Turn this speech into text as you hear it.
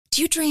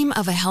Do you dream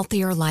of a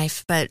healthier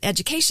life, but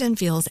education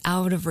feels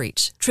out of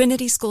reach?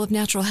 Trinity School of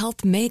Natural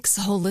Health makes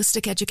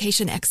holistic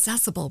education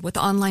accessible with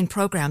online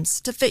programs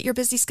to fit your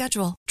busy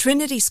schedule.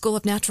 Trinity School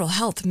of Natural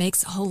Health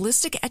makes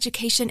holistic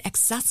education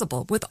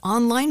accessible with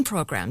online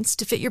programs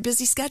to fit your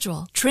busy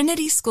schedule.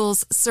 Trinity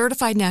School's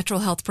Certified Natural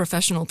Health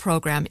Professional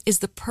Program is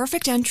the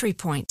perfect entry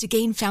point to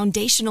gain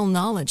foundational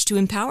knowledge to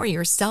empower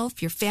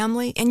yourself, your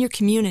family, and your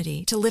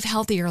community to live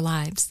healthier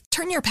lives.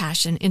 Turn your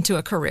passion into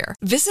a career.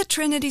 Visit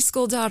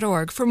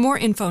trinityschool.org for more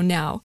info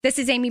now. This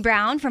is Amy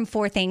Brown from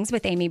Four Things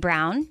with Amy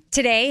Brown.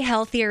 Today,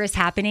 healthier is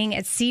happening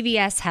at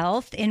CVS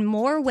Health in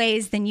more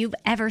ways than you've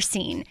ever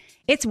seen.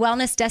 It's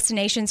wellness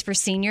destinations for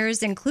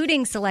seniors,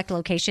 including select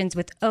locations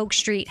with Oak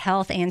Street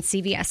Health and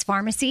CVS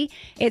Pharmacy.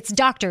 It's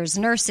doctors,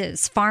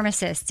 nurses,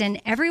 pharmacists,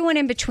 and everyone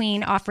in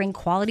between offering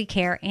quality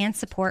care and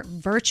support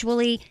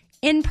virtually,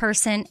 in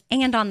person,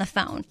 and on the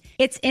phone.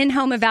 It's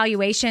in-home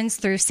evaluations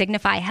through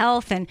Signify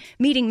Health and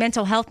meeting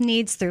mental health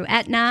needs through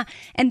Aetna.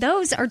 And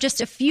those are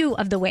just a few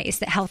of the ways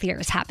that healthier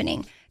is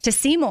happening. To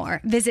see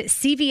more, visit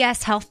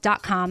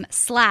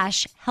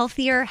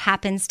cvshealth.com/healthier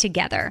happens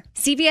together.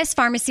 CVS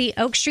Pharmacy,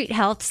 Oak Street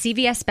Health,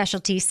 CVS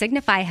Specialty,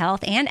 Signify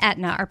Health, and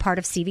Aetna are part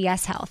of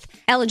CVS Health.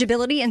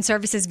 Eligibility and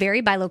services vary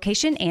by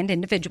location and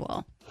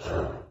individual.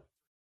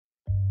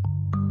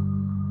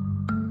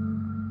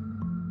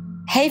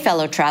 Hey,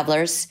 fellow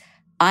travelers.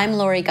 I'm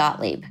Lori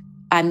Gottlieb.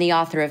 I'm the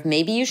author of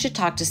Maybe You Should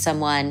Talk to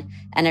Someone,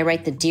 and I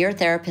write the Dear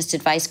Therapist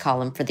advice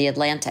column for The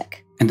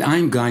Atlantic. And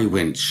I'm Guy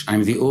Winch.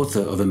 I'm the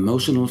author of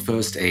Emotional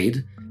First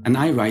Aid, and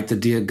I write the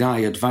Dear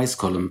Guy advice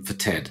column for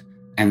TED.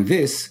 And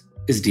this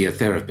is Dear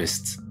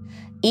Therapists.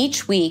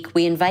 Each week,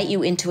 we invite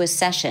you into a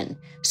session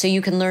so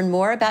you can learn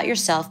more about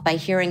yourself by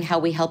hearing how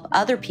we help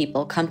other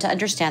people come to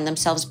understand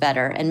themselves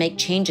better and make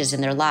changes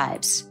in their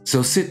lives.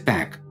 So sit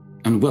back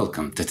and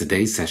welcome to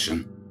today's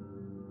session.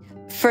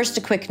 First,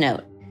 a quick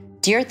note.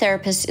 Dear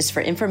Therapist is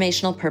for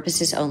informational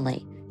purposes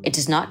only. It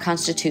does not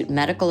constitute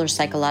medical or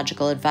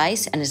psychological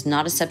advice and is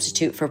not a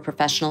substitute for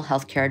professional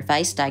healthcare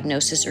advice,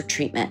 diagnosis, or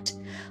treatment.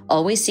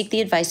 Always seek the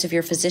advice of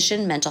your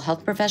physician, mental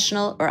health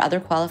professional, or other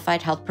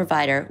qualified health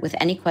provider with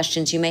any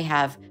questions you may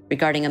have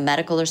regarding a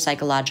medical or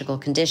psychological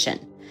condition.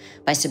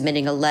 By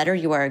submitting a letter,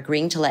 you are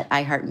agreeing to let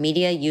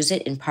iHeartMedia use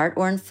it in part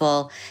or in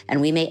full,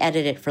 and we may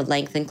edit it for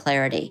length and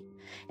clarity.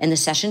 In the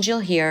sessions you'll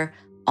hear,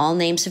 all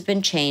names have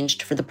been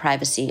changed for the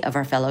privacy of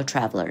our fellow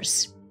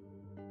travelers.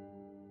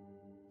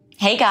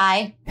 Hey,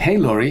 Guy. Hey,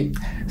 Lori.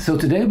 So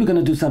today we're going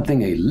to do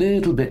something a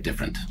little bit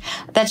different.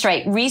 That's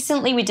right.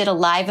 Recently, we did a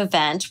live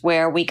event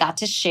where we got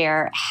to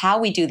share how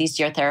we do these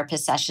Dear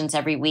Therapist sessions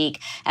every week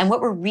and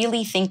what we're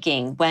really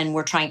thinking when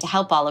we're trying to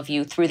help all of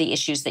you through the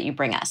issues that you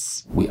bring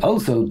us. We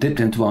also dipped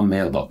into our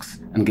mailbox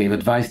and gave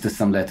advice to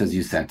some letters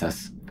you sent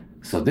us.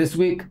 So this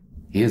week,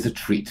 here's a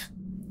treat.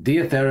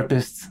 Dear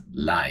Therapists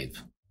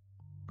Live.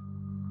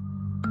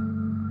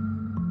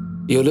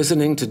 You're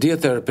listening to Dear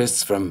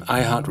Therapists from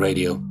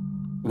iHeartRadio.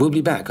 We'll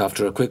be back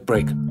after a quick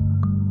break.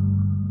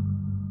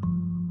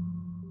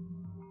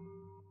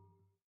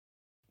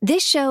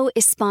 This show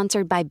is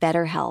sponsored by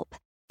BetterHelp.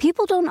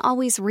 People don't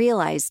always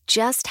realize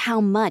just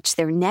how much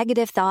their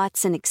negative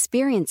thoughts and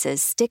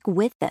experiences stick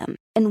with them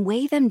and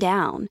weigh them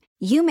down.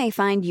 You may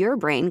find your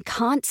brain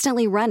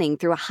constantly running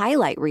through a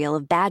highlight reel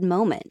of bad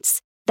moments.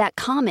 That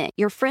comment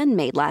your friend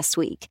made last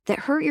week that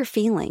hurt your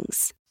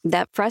feelings.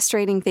 That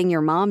frustrating thing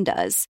your mom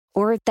does.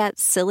 Or that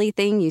silly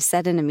thing you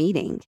said in a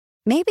meeting.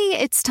 Maybe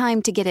it's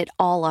time to get it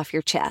all off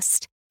your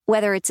chest.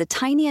 Whether it's a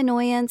tiny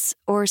annoyance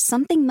or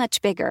something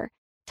much bigger,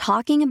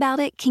 talking about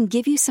it can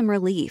give you some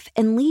relief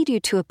and lead you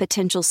to a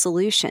potential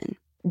solution.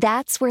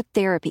 That's where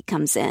therapy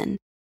comes in.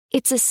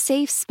 It's a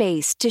safe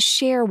space to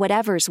share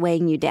whatever's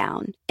weighing you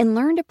down and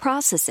learn to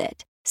process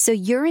it so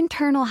your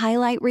internal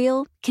highlight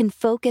reel can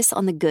focus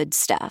on the good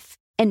stuff.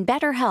 And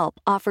BetterHelp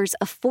offers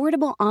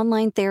affordable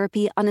online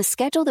therapy on a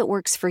schedule that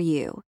works for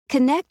you.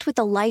 Connect with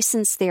a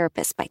licensed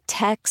therapist by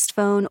text,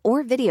 phone,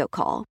 or video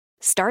call.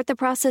 Start the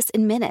process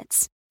in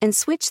minutes and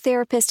switch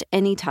therapist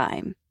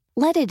anytime.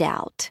 Let it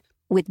out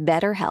with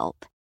BetterHelp.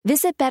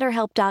 Visit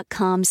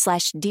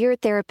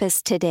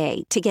BetterHelp.com/DearTherapist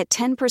today to get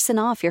 10%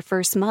 off your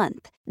first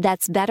month.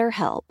 That's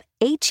BetterHelp,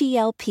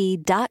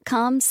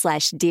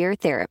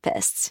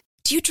 HELP.com/DearTherapists.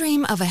 Do you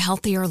dream of a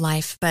healthier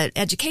life, but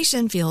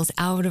education feels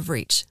out of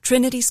reach?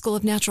 Trinity School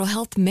of Natural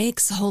Health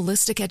makes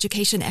holistic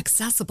education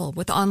accessible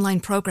with online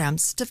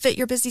programs to fit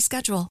your busy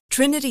schedule.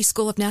 Trinity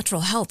School of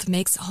Natural Health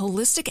makes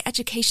holistic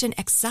education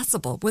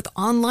accessible with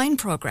online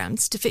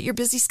programs to fit your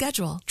busy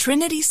schedule.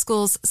 Trinity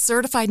School's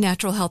Certified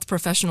Natural Health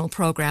Professional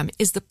Program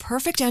is the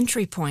perfect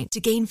entry point to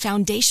gain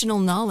foundational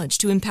knowledge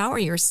to empower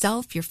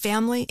yourself, your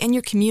family, and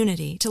your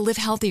community to live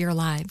healthier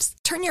lives.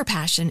 Turn your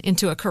passion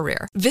into a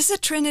career. Visit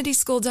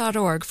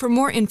trinityschool.org for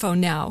more info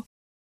now.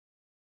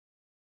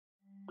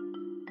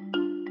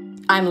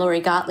 I'm Lori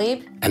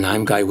Gottlieb. And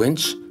I'm Guy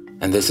Winch,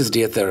 and this is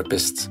Dear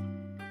Therapists.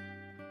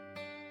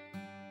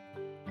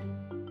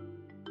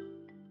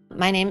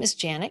 My name is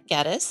Janet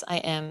Geddes. I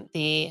am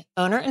the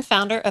owner and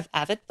founder of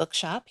Avid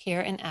Bookshop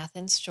here in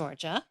Athens,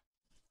 Georgia.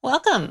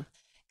 Welcome.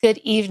 Good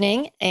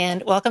evening,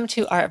 and welcome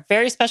to our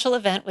very special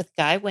event with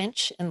Guy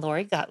Winch and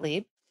Lori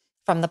Gottlieb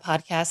from the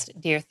podcast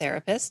Dear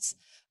Therapists.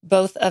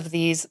 Both of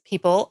these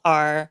people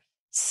are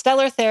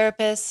stellar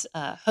therapists,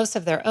 hosts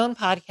of their own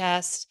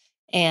podcast,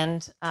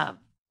 and have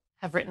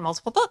written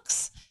multiple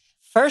books.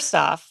 First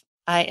off,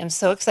 I am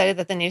so excited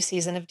that the new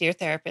season of Dear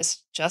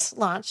Therapist just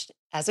launched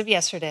as of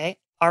yesterday.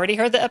 Already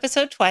heard the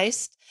episode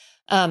twice.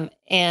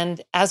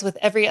 And as with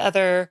every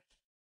other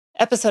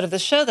episode of the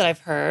show that I've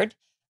heard,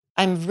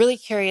 I'm really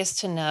curious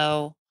to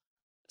know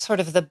sort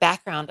of the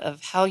background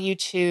of how you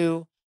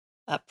two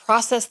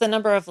process the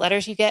number of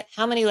letters you get,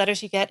 how many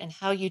letters you get, and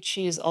how you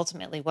choose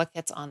ultimately what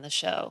gets on the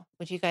show.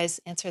 Would you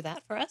guys answer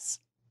that for us?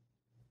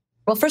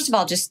 Well, first of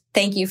all, just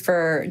thank you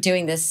for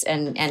doing this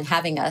and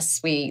having us.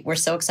 We're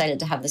so excited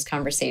to have this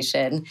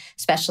conversation,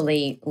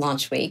 especially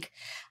launch week.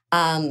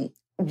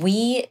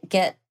 We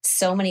get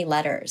so many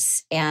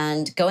letters,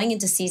 and going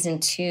into season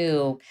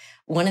 2,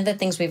 one of the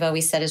things we've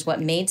always said is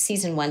what made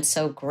season 1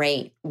 so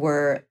great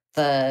were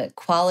the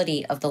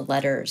quality of the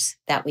letters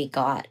that we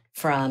got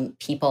from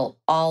people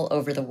all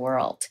over the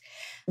world.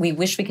 We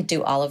wish we could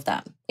do all of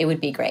them. It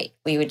would be great.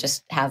 We would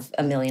just have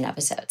a million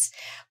episodes.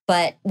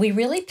 But we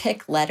really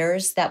pick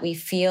letters that we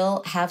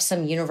feel have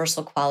some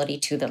universal quality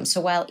to them. So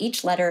while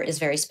each letter is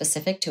very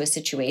specific to a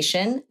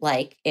situation,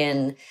 like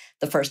in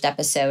the first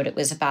episode, it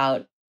was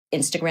about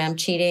Instagram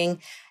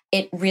cheating,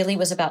 it really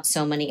was about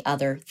so many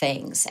other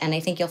things. And I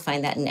think you'll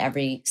find that in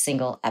every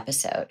single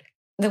episode.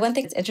 The one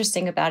thing that's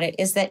interesting about it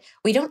is that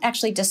we don't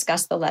actually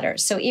discuss the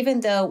letters. So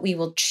even though we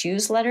will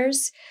choose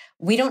letters,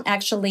 we don't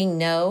actually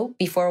know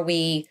before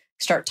we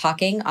start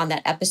talking on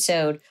that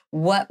episode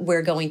what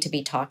we're going to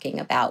be talking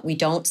about. We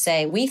don't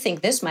say, we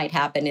think this might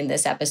happen in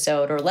this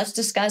episode, or let's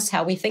discuss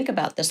how we think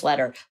about this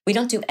letter. We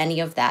don't do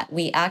any of that.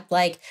 We act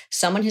like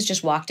someone has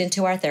just walked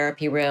into our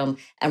therapy room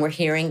and we're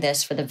hearing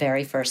this for the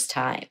very first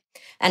time.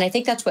 And I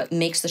think that's what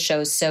makes the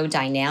show so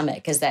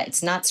dynamic, is that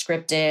it's not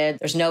scripted.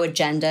 There's no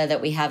agenda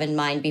that we have in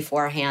mind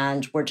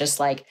beforehand. We're just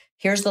like,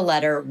 here's the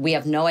letter. We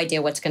have no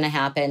idea what's going to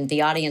happen.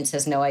 The audience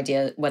has no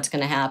idea what's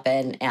going to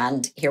happen.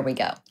 And here we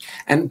go.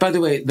 And by the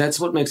way, that's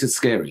what makes it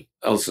scary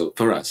also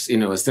for us, as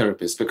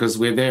therapists, because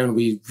we're there and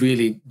we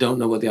really don't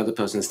know what the other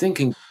person is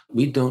thinking.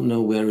 We don't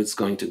know where it's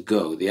going to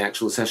go. The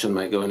actual session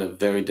might go in a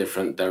very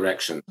different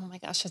direction. Oh my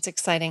gosh, that's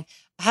exciting.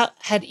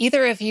 Had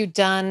either of you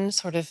done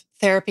sort of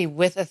therapy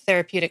with a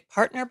therapeutic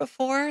partner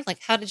before? Like,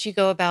 how did you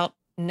go about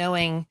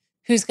knowing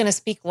who's going to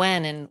speak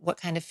when and what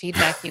kind of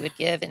feedback you would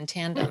give in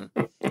tandem?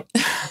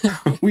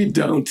 We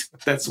don't.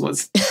 That's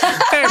what's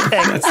Perfect.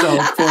 That's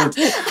the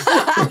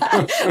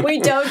point. We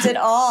don't at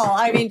all.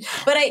 I mean,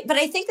 but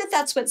I think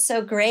that's what's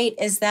so great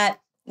is that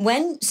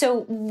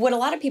what a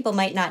lot of people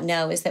might not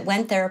know is that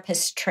when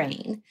therapists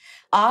train,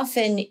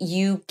 often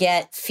you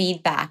get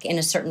feedback in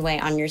a certain way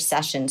on your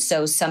session.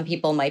 So some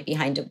people might be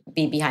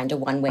behind a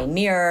one-way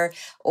mirror,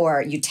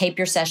 or you tape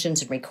your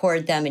sessions and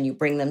record them and you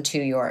bring them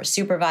to your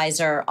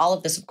supervisor. All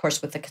of this, of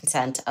course, with the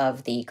consent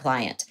of the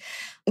client.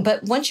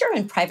 But once you're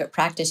in private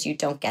practice, you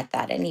don't get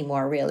that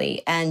anymore,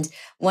 really. And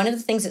one of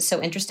the things that's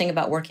so interesting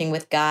about working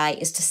with Guy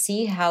is to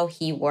see how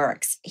he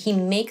works. He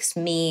makes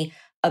me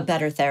a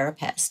better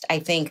therapist. I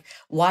think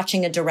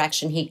watching a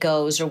direction he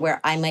goes, or where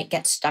I might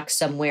get stuck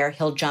somewhere,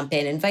 he'll jump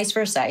in, and vice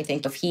versa. I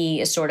think if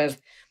he is sort of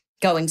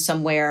going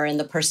somewhere and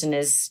the person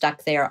is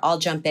stuck there, I'll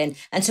jump in.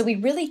 And so we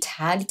really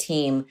tag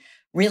team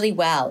really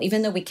well,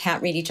 even though we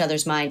can't read each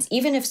other's minds.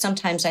 Even if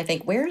sometimes I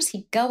think, where is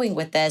he going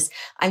with this?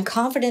 I'm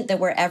confident that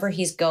wherever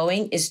he's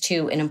going is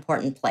to an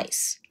important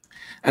place.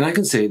 And I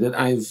can say that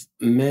I've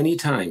many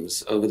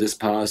times over this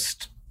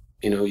past,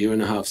 year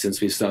and a half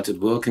since we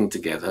started working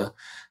together,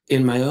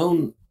 in my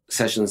own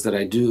sessions that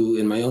I do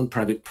in my own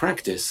private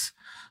practice,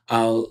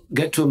 I'll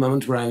get to a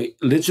moment where I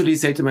literally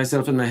say to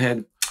myself in my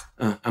head,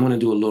 I'm going to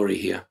do a Lori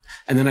here.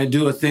 And then I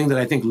do a thing that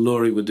I think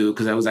Lori would do,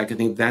 because I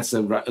think that's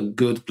a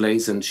good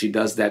place and she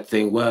does that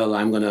thing. Well,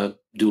 I'm going to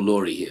do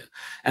Lori here.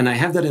 And I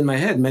have that in my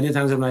head. Many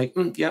times I'm like,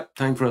 yep,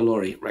 time for a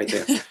Lori right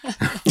there.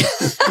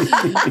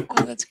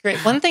 Oh, that's great.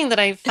 One thing that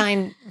I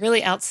find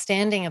really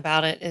outstanding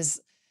about it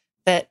is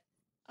that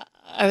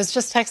I was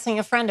just texting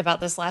a friend about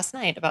this last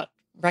night, about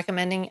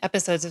recommending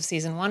episodes of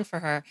season 1 for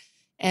her.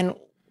 And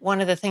one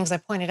of the things I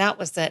pointed out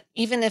was that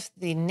even if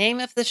the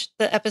name of the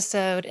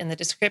episode and the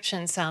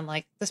description sound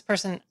like this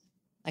person,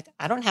 like,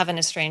 I don't have an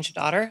estranged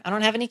daughter, I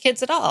don't have any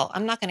kids at all,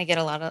 I'm not going to get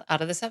a lot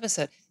out of this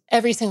episode.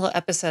 Every single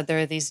episode, there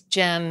are these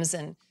gems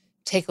and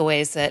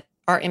takeaways that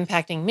are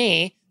impacting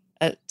me,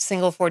 a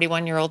single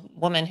 41-year-old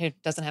woman who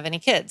doesn't have any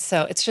kids.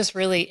 So it's just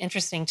really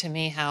interesting to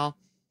me how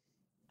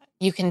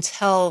you can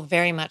tell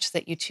very much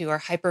that you two are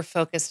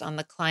hyper-focused on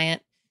the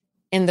client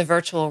in the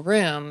virtual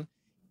room,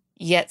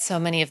 yet so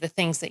many of the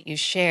things that you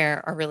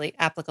share are really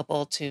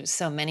applicable to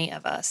so many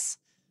of us.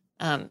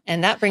 And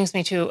that brings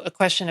me to a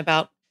question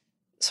about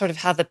sort of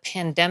how the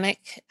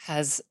pandemic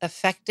has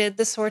affected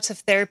the sorts of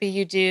therapy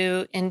you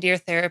do in Dear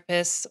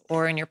Therapists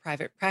or in your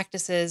private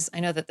practices. I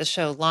know that the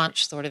show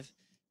launched sort of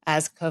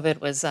as COVID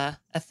was a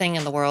thing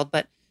in the world,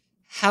 but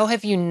how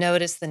have you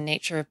noticed the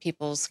nature of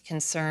people's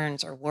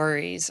concerns or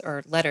worries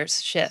or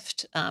letters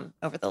shift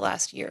over the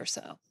last year or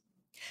so?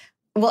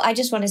 Well, I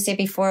just want to say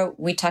before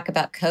we talk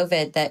about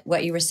COVID that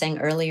what you were saying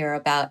earlier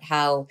about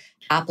how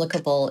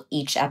applicable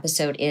each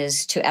episode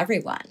is to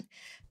everyone,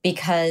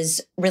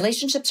 because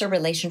relationships are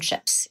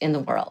relationships in the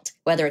world,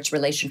 whether it's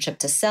relationship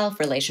to self,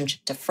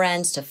 relationship to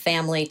friends, to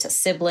family, to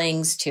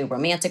siblings, to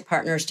romantic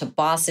partners, to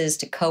bosses,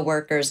 to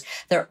coworkers.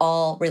 They're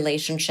all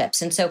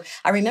relationships. And so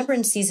I remember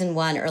in season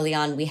 1, early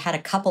on, we had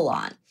a couple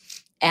on.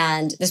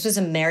 And this was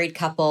a married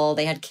couple.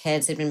 They had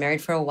kids. They'd been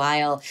married for a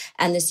while.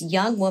 And this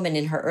young woman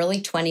in her early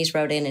 20s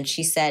wrote in and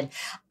she said,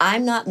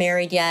 I'm not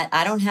married yet.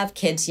 I don't have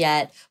kids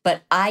yet,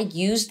 but I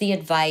used the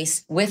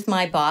advice with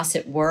my boss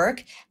at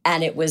work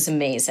and it was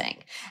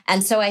amazing.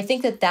 And so I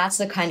think that that's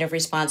the kind of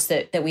response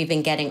that we've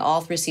been getting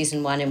all through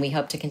season 1 and we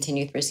hope to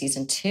continue through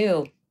season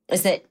 2.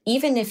 Is that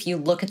even if you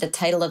look at the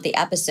title of the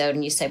episode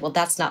and you say, well,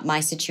 that's not my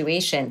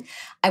situation,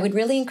 I would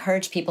really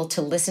encourage people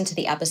to listen to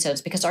the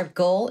episodes because our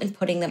goal in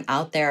putting them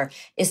out there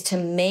is to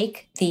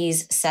make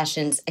these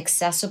sessions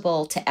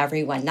accessible to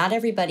everyone. Not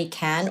everybody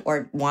can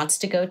or wants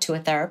to go to a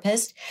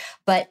therapist,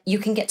 but you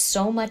can get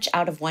so much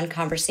out of one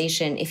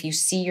conversation if you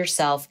see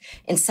yourself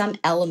in some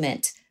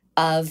element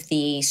of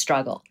the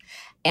struggle.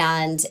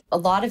 And a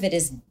lot of it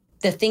is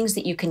the things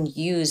that you can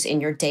use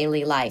in your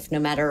daily life, no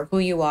matter who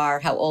you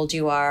are, how old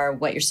you are,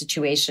 what your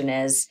situation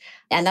is.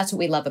 And that's what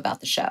we love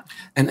about the show.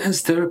 And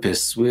as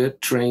therapists, we're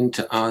trained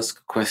to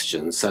ask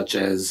questions such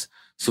as,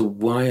 so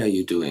why are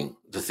you doing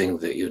the thing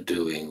that you're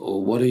doing?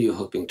 Or what are you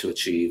hoping to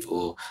achieve?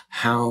 Or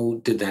how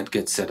did that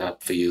get set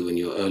up for you in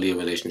your earlier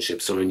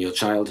relationships or in your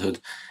childhood?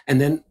 And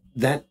then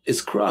that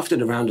is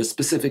crafted around a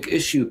specific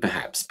issue,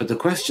 perhaps, but the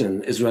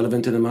question is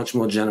relevant in a much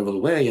more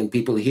general way, and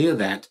people hear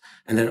that,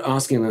 and they're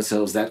asking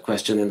themselves that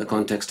question in the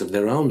context of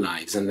their own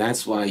lives, and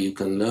that's why you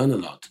can learn a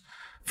lot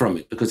from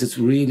it, because it's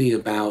really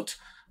about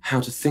how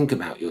to think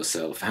about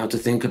yourself, how to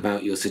think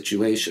about your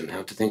situation,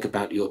 how to think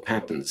about your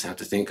patterns, how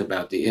to think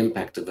about the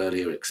impact of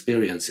earlier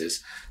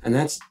experiences, and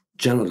that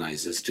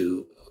generalizes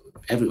to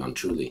everyone,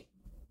 truly.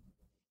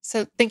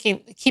 So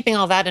keeping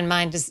all that in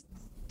mind,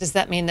 does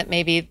that mean that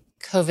maybe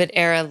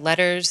COVID-era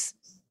letters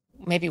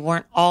maybe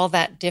weren't all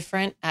that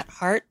different at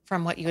heart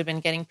from what you had been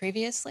getting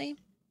previously?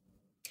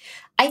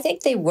 I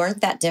think they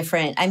weren't that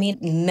different. I mean,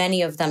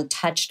 many of them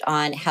touched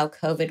on how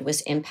COVID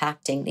was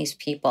impacting these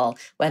people,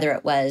 whether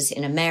it was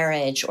in a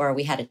marriage or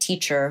we had a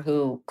teacher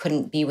who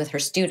couldn't be with her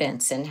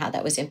students and how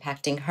that was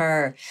impacting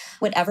her.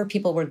 Whatever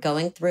people were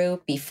going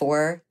through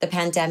before the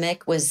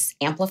pandemic was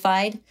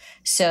amplified.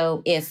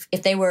 So if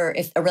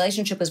a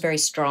relationship was very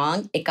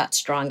strong, it got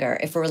stronger.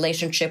 If a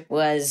relationship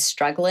was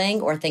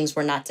struggling or things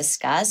were not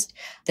discussed,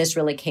 this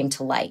really came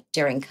to light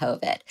during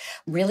COVID.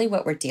 Really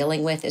what we're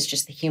dealing with is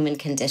just the human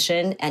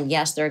condition. And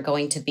yes, there are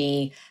going to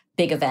be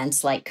big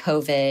events like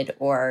COVID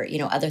or,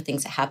 other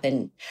things that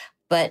happen.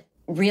 But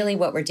really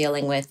what we're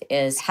dealing with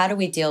is how do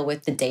we deal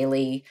with the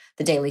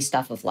daily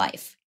stuff of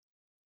life?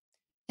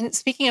 And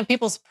speaking of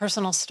people's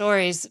personal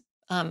stories,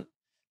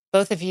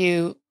 both of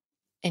you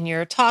in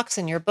your talks,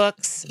 in your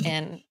books,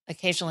 and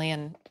occasionally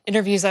in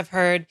interviews I've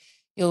heard,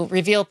 you'll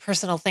reveal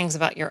personal things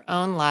about your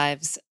own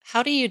lives.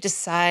 How do you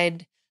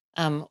decide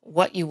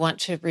what you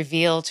want to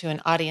reveal to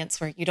an audience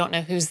where you don't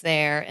know who's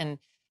there? And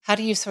how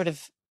do you sort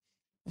of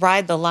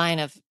ride the line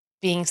of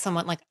being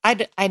someone like,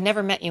 I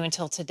never met you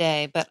until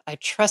today, but I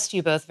trust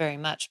you both very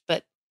much.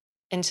 But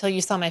until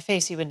you saw my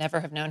face, you would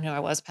never have known who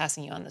I was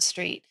passing you on the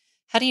street.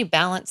 How do you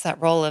balance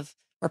that role of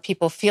where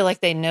people feel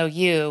like they know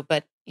you,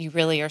 but you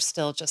really are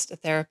still just a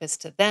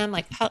therapist to them?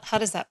 Like, how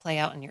does that play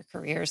out in your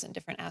careers in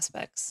different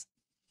aspects?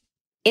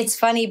 It's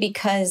funny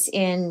because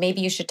in Maybe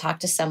You Should Talk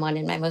to Someone,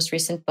 in my most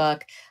recent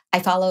book, I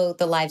follow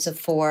the lives of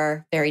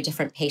 4 very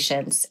different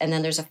patients. And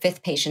then there's a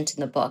 5th patient in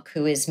the book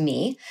who is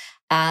me,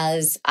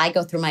 as I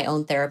go through my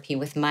own therapy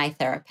with my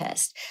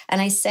therapist. And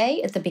I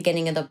say at the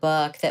beginning of the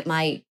book that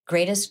my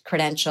greatest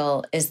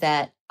credential is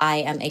that I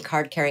am a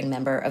card-carrying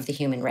member of the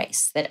human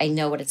race, that I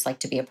know what it's like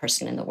to be a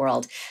person in the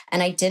world.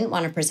 And I didn't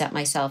want to present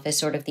myself as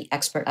sort of the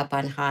expert up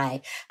on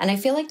high. And I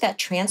feel like that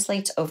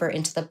translates over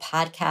into the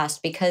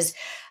podcast because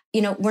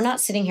we're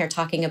not sitting here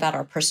talking about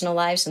our personal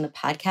lives in the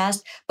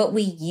podcast, but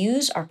we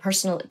use our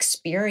personal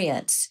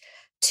experience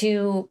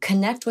to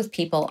connect with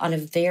people on a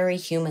very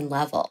human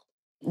level.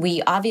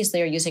 We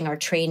obviously are using our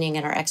training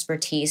and our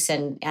expertise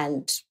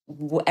and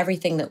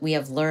everything that we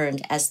have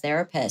learned as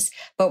therapists,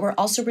 but we're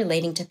also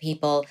relating to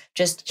people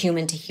just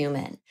human to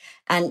human.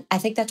 And I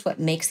think that's what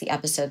makes the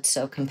episode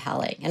so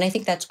compelling. And I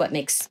think that's what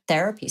makes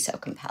therapy so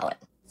compelling.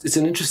 It's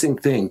an interesting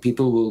thing.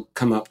 People will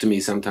come up to me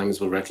sometimes,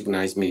 will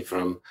recognize me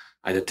from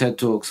either TED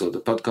Talks or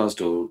the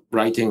podcast or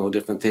writing or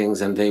different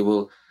things, and they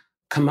will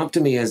come up to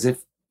me as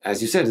if,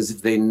 as you said, as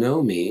if they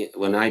know me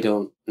when I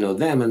don't know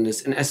them. And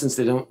in essence,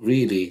 they don't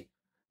really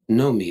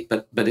know me,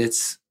 but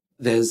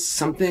there's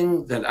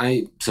something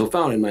that so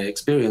far in my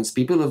experience,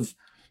 people have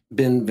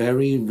been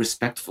very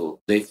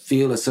respectful. They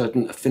feel a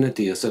certain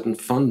affinity, a certain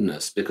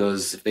fondness,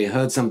 because if they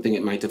heard something,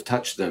 it might have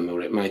touched them or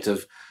it might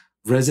have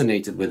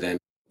resonated with them.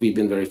 we've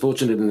been very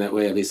fortunate in that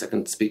way, at least I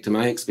can speak to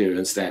my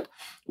experience, that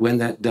when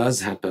that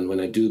does happen, when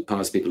I do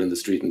pass people in the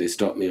street and they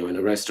stop me, or in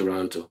a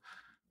restaurant or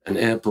an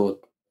airport,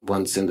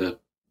 once in the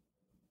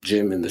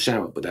gym in the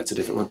shower, but that's a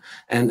different one.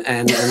 And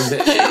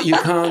you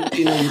can't,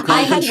 you can't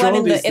I had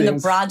control one these in the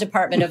things. bra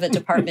department of a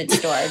department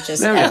store,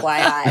 just There we go.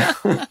 FYI.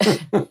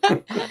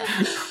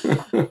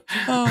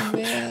 Oh,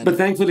 man. But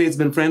thankfully it's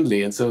been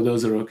friendly, and so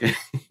those are okay.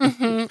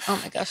 Oh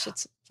my gosh,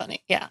 it's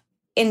funny. Yeah.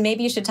 And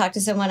maybe you should talk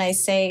to someone. I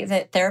say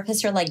that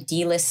therapists are like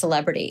D-list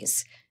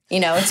celebrities.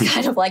 It's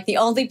kind of like the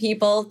only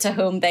people to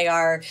whom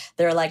they're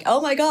like, oh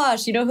my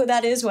gosh, you know who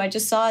that is, who I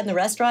just saw in the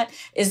restaurant,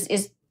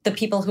 is the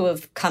people who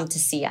have come to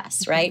see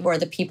us, right? Mm-hmm. Or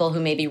the people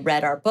who maybe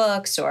read our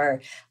books or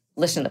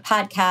listen to the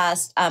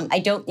podcast. I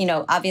don't,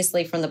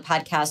 obviously from the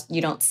podcast, you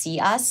don't see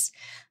us.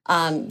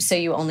 So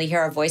you only hear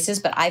our voices,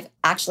 but I've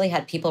actually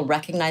had people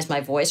recognize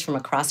my voice from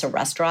across a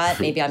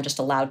restaurant. Maybe I'm just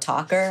a loud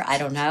talker. I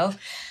don't know.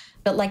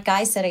 But like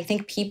Guy said, I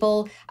think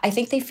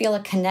they feel a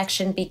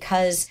connection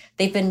because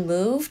they've been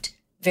moved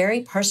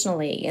very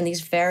personally in these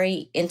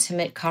very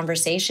intimate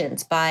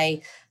conversations by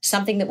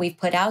something that we've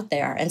put out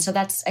there. And so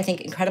that's, I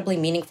think, incredibly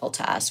meaningful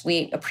to us.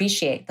 We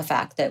appreciate the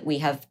fact that we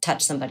have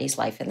touched somebody's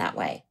life in that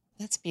way.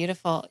 That's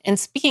beautiful. And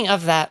speaking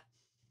of that,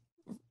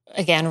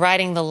 again,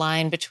 riding the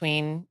line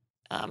between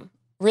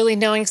really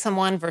knowing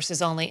someone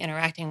versus only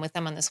interacting with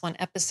them on this one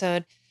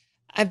episode,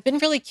 I've been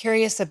really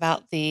curious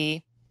about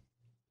the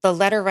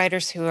letter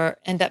writers who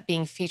end up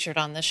being featured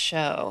on the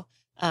show.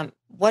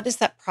 What is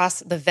that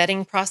process, the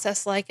vetting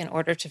process like in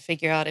order to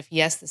figure out if,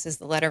 yes, this is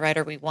the letter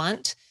writer we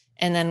want?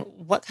 And then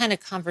what kind of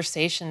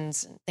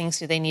conversations and things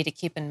do they need to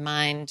keep in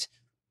mind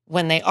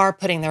when they are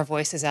putting their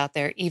voices out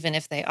there, even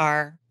if they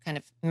are kind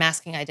of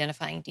masking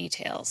identifying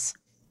details?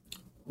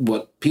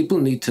 What people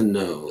need to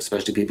know,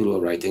 especially people who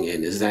are writing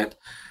in, is that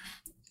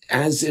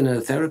as in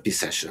a therapy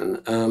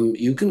session,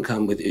 you can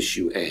come with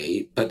issue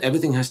A, but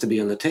everything has to be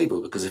on the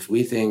table, because if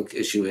we think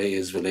issue A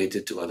is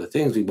related to other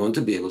things, we want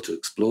to be able to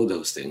explore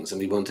those things,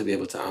 and we want to be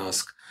able to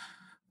ask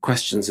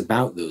questions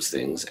about those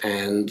things.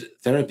 And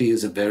therapy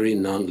is a very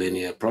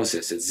nonlinear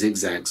process. It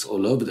zigzags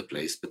all over the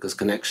place because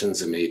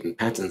connections are made and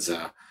patterns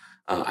are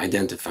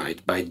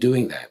identified by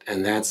doing that.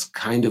 And that's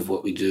kind of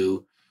what we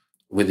do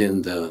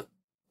within the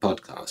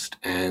podcast.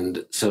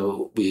 And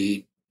so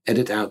we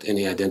edit out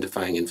any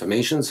identifying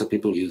information. So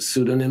people use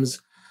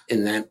pseudonyms.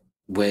 In that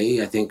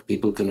way, I think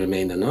people can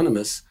remain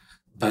anonymous,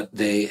 but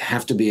they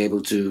have to be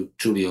able to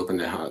truly open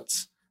their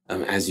hearts,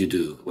 as you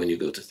do when you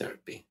go to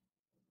therapy.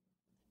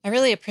 I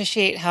really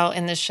appreciate how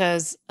in the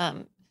shows,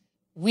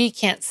 we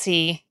can't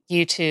see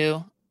you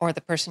two or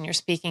the person you're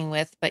speaking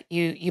with, but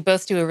you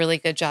both do a really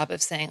good job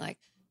of saying, like,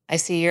 I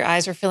see your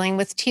eyes are filling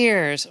with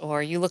tears,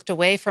 or you looked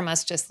away from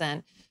us just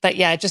then. But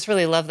yeah, I just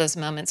really love those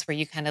moments where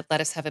you kind of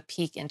let us have a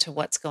peek into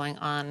what's going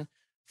on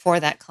for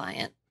that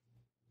client.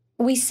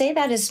 We say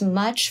that as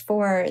much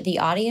for the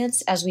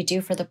audience as we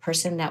do for the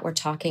person that we're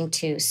talking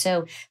to.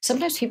 So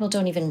sometimes people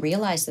don't even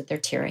realize that they're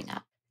tearing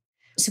up.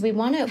 So we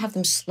want to have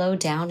them slow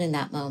down in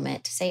that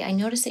moment to say, I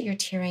notice that you're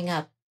tearing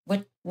up.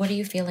 What are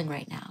you feeling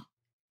right now?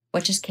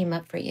 What just came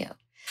up for you?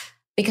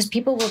 Because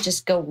people will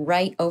just go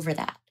right over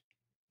that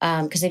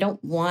because they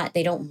don't want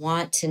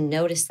to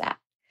notice that.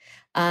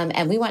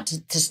 And we want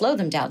to slow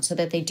them down so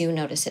that they do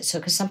notice it. So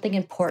because something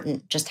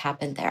important just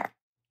happened there.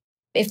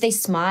 If they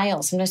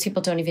smile, sometimes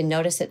people don't even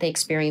notice that they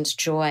experienced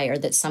joy or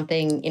that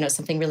something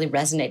really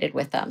resonated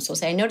with them. So we'll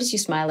say, I noticed you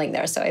smiling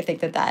there. So I think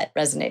that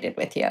resonated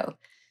with you.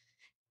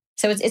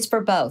 So it's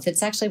for both.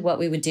 It's actually what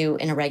we would do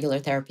in a regular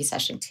therapy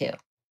session too.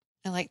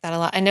 I like that a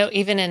lot. I know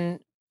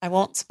I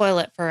won't spoil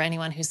it for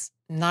anyone who's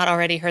not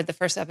already heard the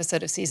first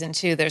episode of season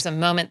 2. There's a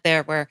moment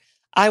there where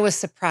I was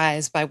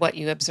surprised by what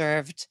you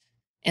observed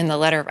in the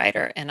letter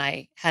writer. And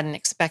I hadn't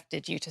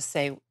expected you to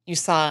say you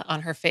saw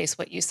on her face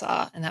what you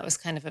saw. And that was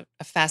kind of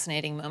a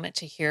fascinating moment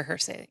to hear her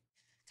say,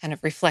 kind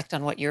of reflect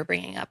on what you were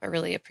bringing up. I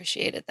really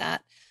appreciated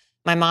that.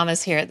 My mom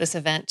is here at this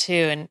event too.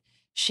 And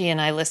she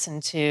and I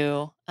listened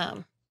to,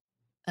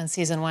 on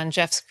season 1,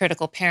 Jeff's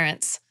Critical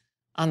Parents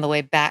on the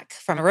way back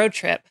from a road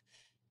trip.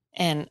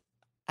 And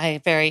I'm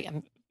very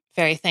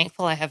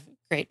thankful. I have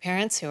great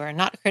parents who are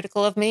not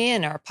critical of me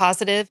and are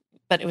positive,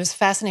 but it was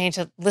fascinating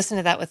to listen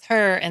to that with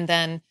her. And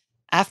then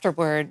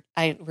afterward,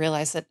 I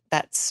realized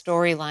that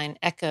storyline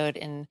echoed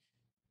in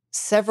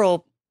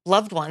several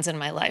loved ones in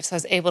my life. So I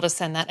was able to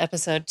send that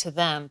episode to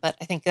them. But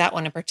I think that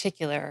one in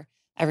particular,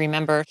 I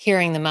remember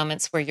hearing the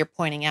moments where you're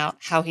pointing out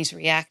how he's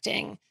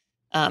reacting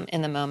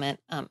in the moment.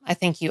 I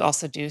think you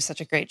also do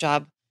such a great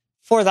job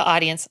for the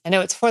audience. I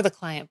know it's for the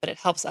client, but it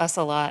helps us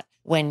a lot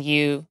when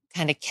you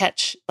kind of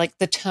catch like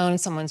the tone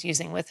someone's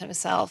using with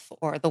himself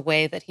or the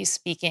way that he's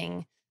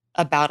speaking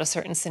about a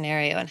certain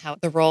scenario and how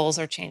the roles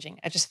are changing.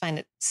 I just find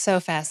it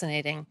so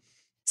fascinating.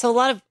 So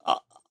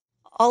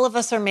all of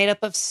us are made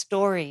up of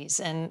stories,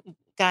 and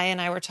Guy and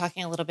I were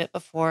talking a little bit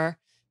before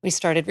we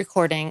started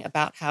recording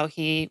about how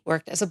he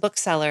worked as a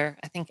bookseller,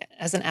 I think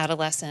as an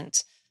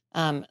adolescent.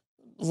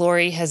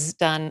 Lori has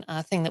done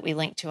a thing that we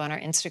linked to on our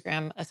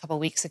Instagram a couple of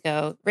weeks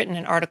ago, written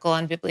an article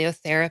on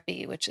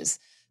bibliotherapy, which is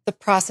the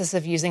process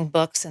of using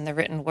books and the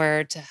written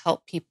word to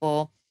help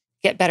people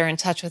get better in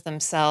touch with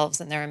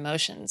themselves and their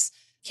emotions.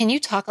 Can you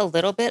talk a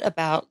little bit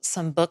about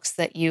some books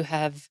that you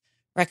have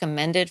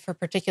recommended for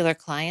particular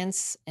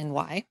clients and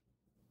why?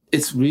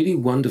 It's really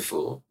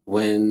wonderful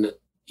when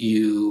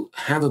you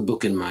have a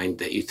book in mind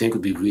that you think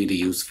would be really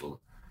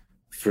useful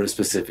for a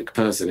specific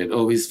person. It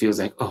always feels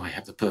like, oh, I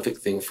have the perfect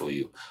thing for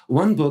you.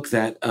 One book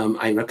that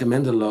I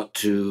recommend a lot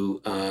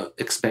to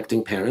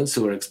expecting parents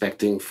who are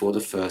expecting for the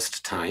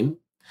first time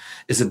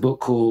is a book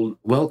called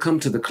Welcome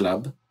to the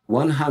Club,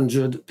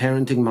 100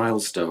 Parenting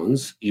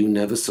Milestones You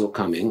Never Saw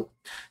Coming.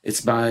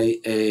 It's by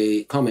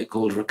a comic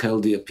called Raquel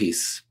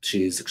Diaz.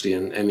 She's actually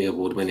an Emmy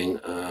Award-winning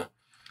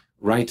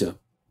writer.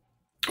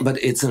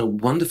 But it's a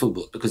wonderful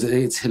book because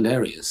it's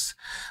hilarious,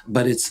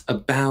 but it's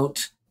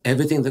about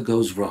everything that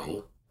goes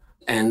wrong.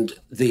 And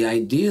the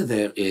idea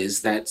there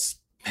is that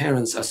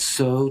parents are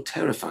so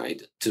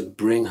terrified to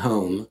bring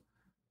home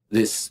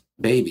this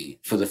baby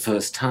for the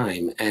first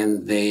time.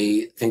 And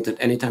they think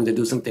that anytime they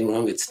do something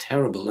wrong, it's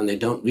terrible. And they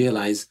don't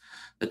realize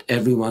that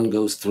everyone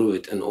goes through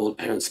it and all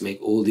parents make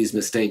all these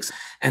mistakes.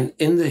 And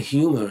in the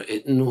humor,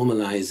 it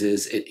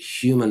normalizes, it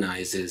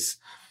humanizes.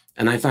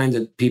 And I find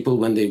that people,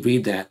 when they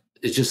read that,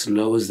 it just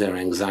lowers their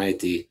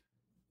anxiety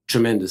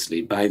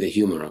tremendously by the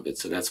humor of it.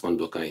 So that's one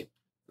book I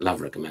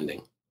love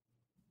recommending.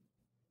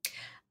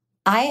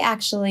 I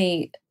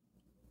actually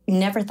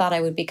never thought I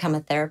would become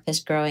a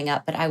therapist growing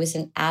up, but I was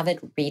an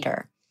avid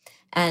reader.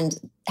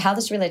 And how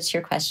this relates to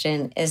your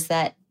question is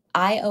that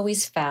I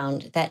always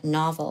found that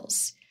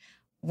novels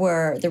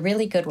were the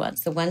really good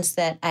ones, the ones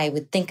that I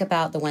would think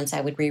about, the ones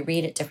I would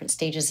reread at different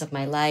stages of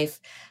my life,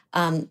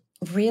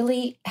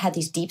 really had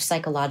these deep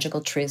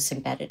psychological truths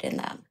embedded in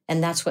them.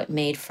 And that's what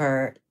made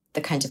for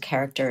the kinds of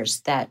characters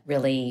that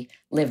really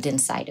lived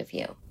inside of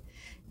you.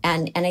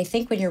 And I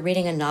think when you're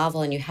reading a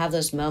novel and you have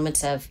those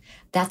moments of,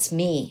 that's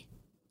me,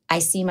 I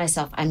see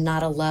myself, I'm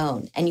not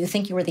alone. And you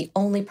think you were the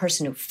only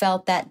person who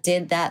felt that,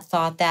 did that,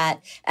 thought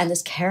that, and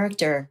this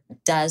character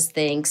does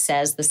things,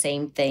 says the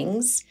same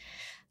things.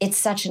 It's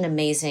such an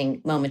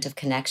amazing moment of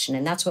connection.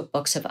 And that's what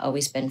books have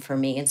always been for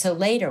me. And so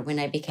later, when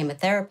I became a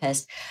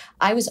therapist,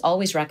 I was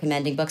always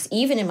recommending books,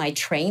 even in my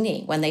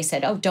training, when they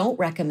said, oh, don't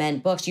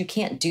recommend books. You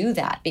can't do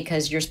that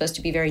because you're supposed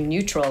to be very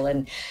neutral.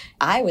 And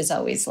I was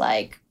always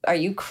like, are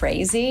you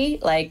crazy?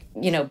 Like,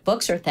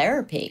 books are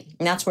therapy.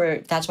 And that's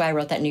why I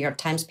wrote that New York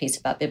Times piece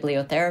about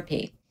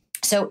bibliotherapy.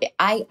 So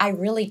I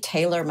really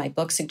tailor my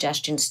book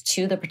suggestions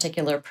to the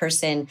particular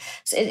person.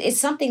 So it's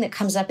something that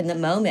comes up in the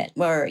moment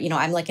where,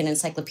 I'm like an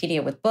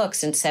encyclopedia with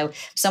books. And so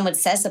someone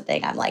says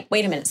something, I'm like,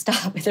 wait a minute,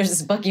 stop. There's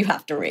this book you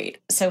have to read.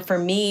 So for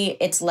me,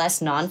 it's less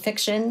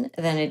nonfiction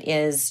than it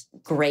is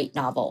great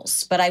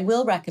novels. But I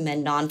will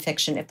recommend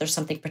nonfiction if there's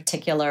something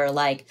particular,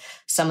 like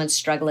someone's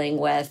struggling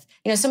with,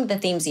 some of the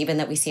themes even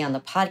that we see on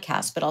the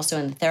podcast, but also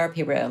in the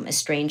therapy room,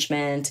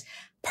 estrangement,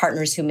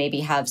 partners who maybe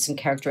have some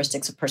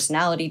characteristics of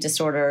personality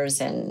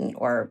disorders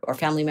or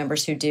family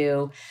members who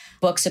do.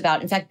 Books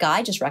about, in fact,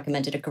 Guy just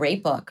recommended a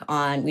great book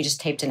we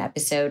just taped an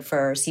episode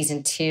for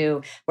season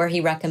 2 where he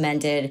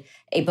recommended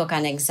a book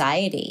on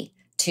anxiety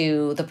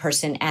to the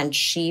person, and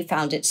she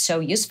found it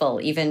so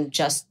useful, even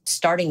just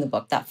starting the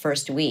book that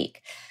first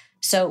week.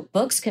 So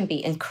books can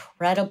be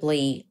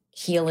incredibly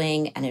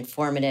healing and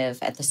informative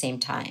at the same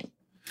time.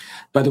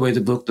 By the way,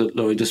 the book that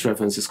Laurie just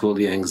referenced is called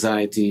The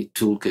Anxiety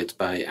Toolkit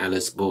by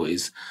Alice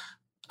Boyes.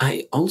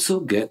 I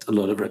also get a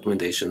lot of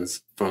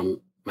recommendations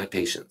from my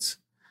patients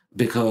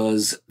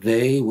because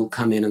they will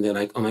come in and they're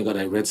like, oh my God,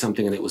 I read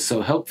something and it was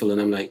so helpful. And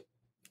I'm like,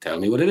 tell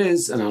me what it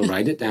is. And I'll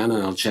write it down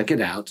and I'll check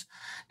it out.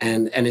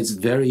 And it's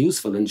very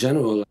useful in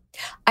general.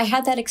 I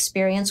had that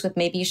experience with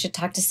Maybe You Should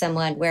Talk to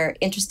Someone where,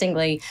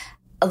 interestingly,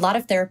 a lot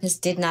of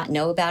therapists did not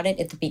know about it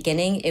at the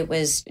beginning. It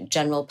was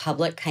general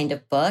public kind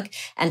of book.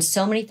 And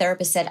so many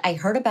therapists said, I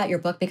heard about your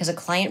book because a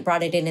client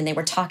brought it in and they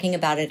were talking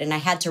about it and I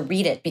had to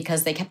read it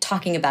because they kept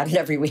talking about it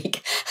every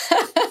week.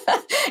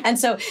 And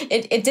so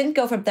it didn't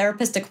go from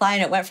therapist to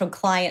client. It went from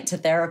client to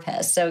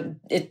therapist. So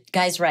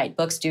Guy's right.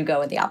 Books do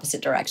go in the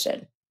opposite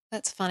direction.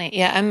 That's funny.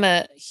 Yeah, I'm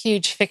a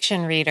huge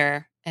fiction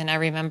reader. And I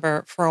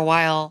remember for a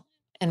while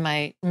in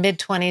my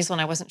mid-20s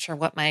when I wasn't sure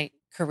what my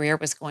career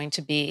was going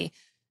to be,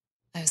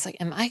 I was like,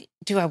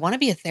 do I want to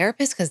be a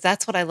therapist? Because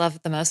that's what I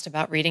love the most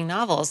about reading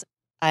novels.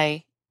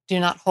 I do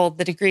not hold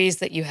the degrees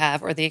that you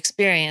have or the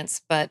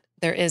experience, but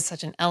there is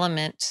such an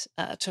element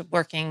to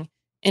working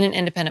in an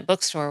independent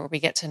bookstore where we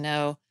get to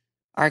know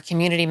our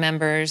community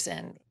members.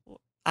 And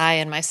I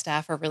and my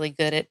staff are really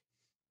good at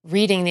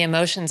reading the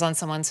emotions on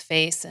someone's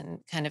face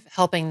and kind of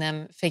helping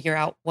them figure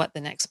out what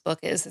the next book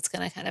is that's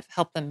going to kind of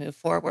help them move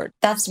forward.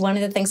 That's one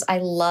of the things I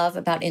love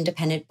about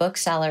independent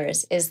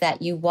booksellers is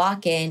that you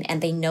walk in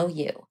and they know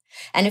you.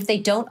 And if they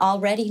don't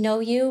already know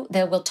you,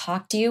 they will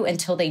talk to you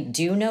until they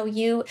do know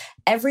you.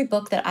 Every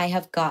book that I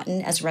have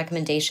gotten as a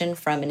recommendation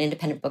from an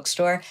independent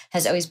bookstore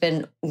has always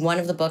been one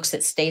of the books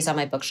that stays on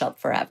my bookshelf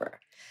forever.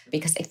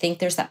 Because I think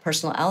there's that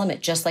personal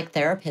element. Just like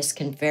therapists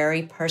can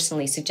very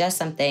personally suggest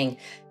something,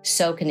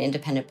 so can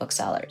independent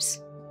booksellers.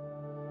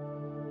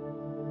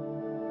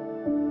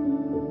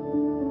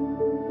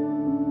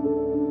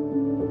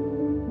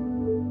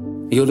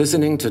 You're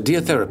listening to Dear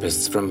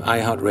Therapists from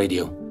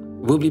iHeartRadio.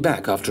 We'll be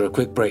back after a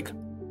quick break.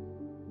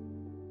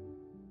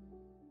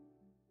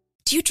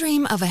 Do you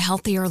dream of a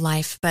healthier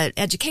life, but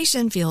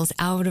education feels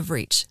out of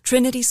reach?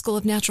 Trinity School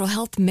of Natural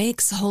Health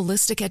makes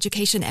holistic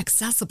education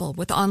accessible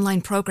with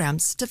online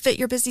programs to fit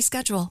your busy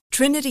schedule.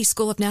 Trinity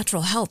School of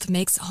Natural Health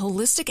makes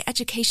holistic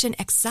education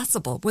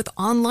accessible with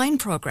online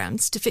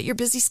programs to fit your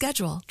busy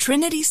schedule.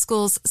 Trinity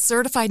School's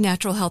Certified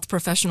Natural Health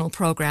Professional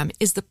Program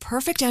is the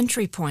perfect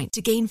entry point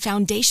to gain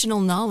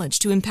foundational knowledge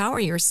to empower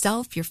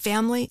yourself, your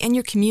family, and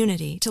your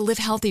community to live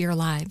healthier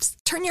lives.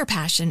 Turn your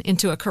passion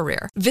into a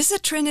career.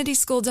 Visit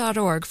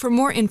trinityschool.org for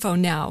more info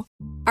now.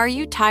 Are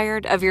you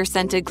tired of your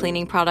scented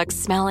cleaning products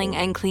smelling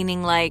and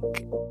cleaning like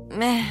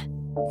meh?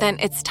 Then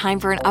it's time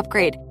for an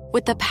upgrade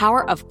with the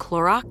power of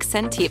Clorox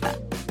Scentiva.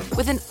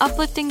 With an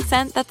uplifting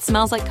scent that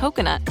smells like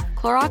coconut,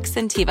 Clorox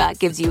Scentiva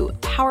gives you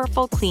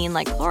powerful clean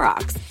like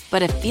Clorox,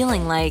 but a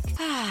feeling like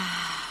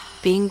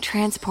being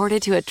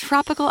transported to a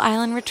tropical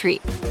island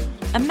retreat.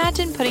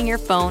 Imagine putting your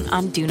phone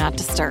on Do Not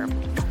Disturb,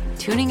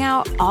 tuning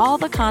out all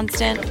the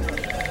constant,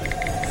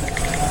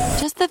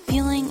 just the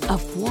feeling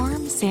of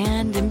warm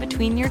sand in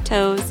between your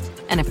toes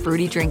and a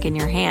fruity drink in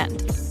your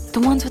hand.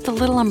 The ones with the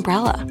little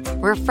umbrella.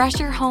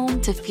 Refresh your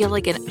home to feel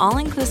like an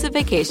all-inclusive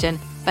vacation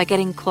by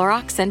getting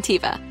Clorox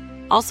Scentiva.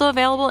 Also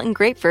available in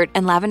grapefruit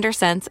and lavender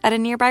scents at a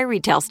nearby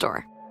retail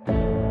store.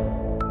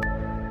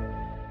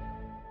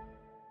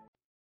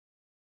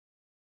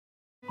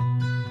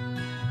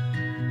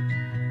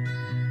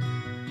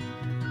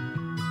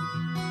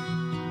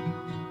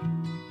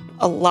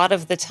 A lot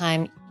of the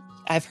time,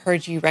 I've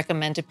heard you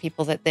recommend to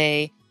people that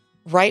they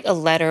write a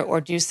letter or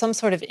do some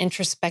sort of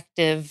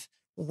introspective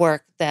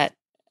work that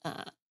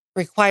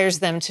requires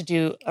them to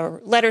do a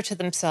letter to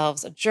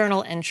themselves, a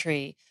journal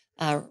entry,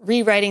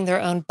 rewriting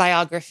their own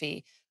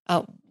biography.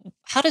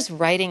 How does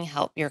writing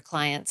help your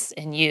clients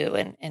and you,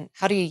 and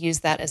how do you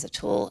use that as a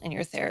tool in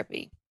your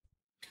therapy?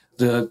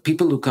 The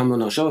people who come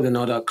on our show, they're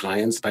not our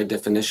clients by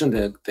definition,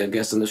 they're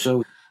guests on the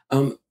show.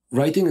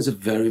 Writing is a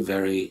very,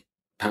 very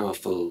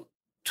powerful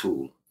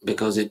tool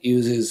because it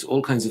uses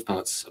all kinds of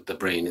parts of the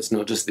brain. It's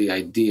not just the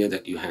idea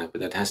that you have,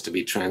 but that has to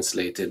be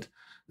translated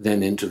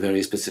then into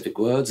very specific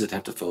words that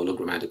have to follow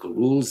grammatical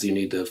rules. You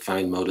need the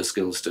fine motor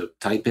skills to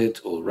type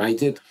it or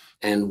write it.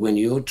 And when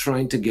you're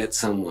trying to get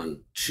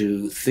someone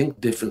to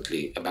think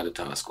differently about a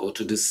task or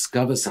to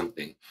discover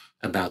something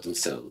about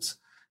themselves,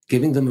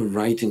 giving them a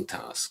writing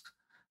task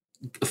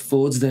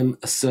affords them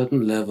a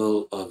certain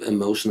level of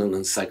emotional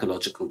and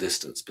psychological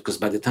distance, because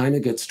by the time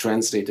it gets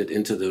translated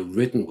into the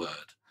written word,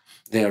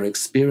 they are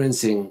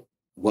experiencing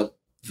what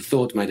the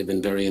thought might have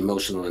been very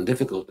emotional and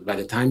difficult, but by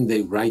the time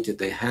they write it,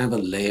 they have a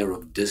layer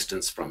of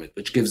distance from it,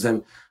 which gives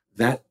them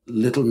that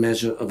little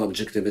measure of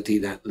objectivity,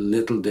 that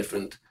little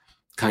different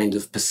kind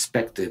of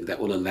perspective that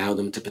will allow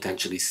them to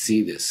potentially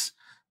see this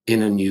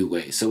in a new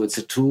way. So it's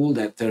a tool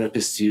that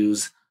therapists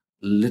use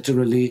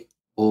literally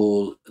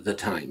all the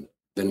time.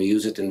 Then we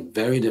use it in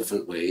very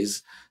different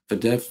ways for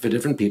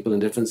different people in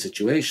different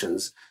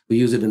situations. We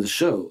use it in the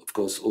show, of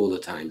course, all the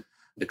time,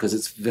 because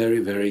it's very,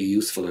 very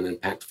useful and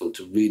impactful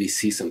to really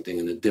see something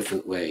in a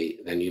different way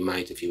than you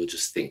might if you were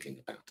just thinking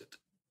about it.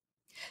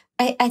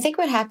 I think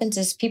what happens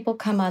is people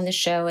come on the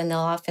show and they'll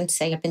often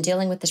say, I've been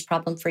dealing with this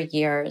problem for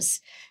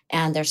years,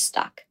 and they're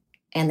stuck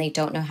and they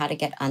don't know how to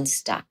get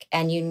unstuck.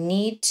 And you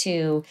need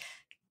to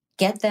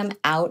get them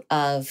out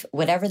of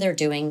whatever they're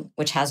doing,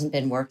 which hasn't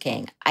been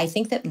working. I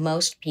think that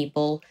most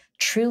people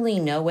truly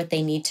know what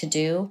they need to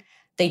do.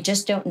 They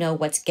just don't know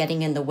what's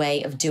getting in the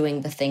way of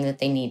doing the thing that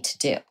they need to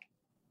do.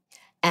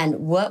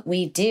 And what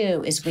we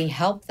do is we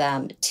help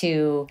them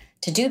to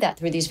do that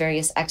through these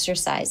various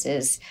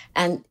exercises.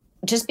 And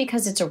just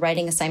because it's a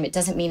writing assignment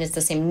doesn't mean it's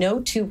the same. No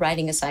two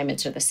writing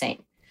assignments are the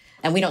same.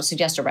 And we don't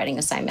suggest a writing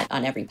assignment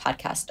on every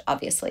podcast,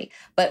 obviously.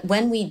 But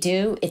when we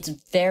do, it's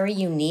very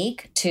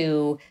unique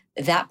to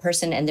that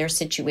person and their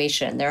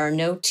situation. There are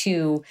no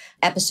two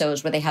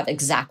episodes where they have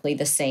exactly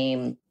the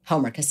same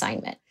homework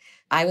assignment.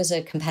 I was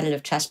a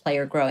competitive chess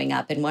player growing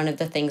up, and one of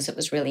the things that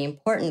was really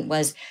important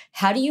was,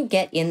 how do you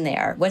get in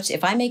there?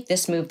 If I make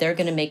this move, they're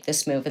going to make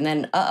this move, and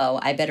then,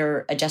 I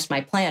better adjust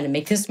my plan and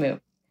make this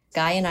move.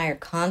 Guy and I are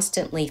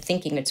constantly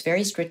thinking, it's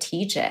very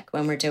strategic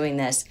when we're doing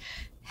this.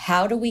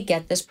 How do we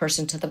get this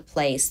person to the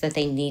place that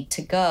they need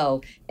to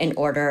go in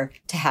order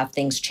to have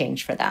things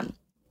change for them?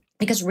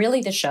 Because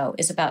really the show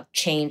is about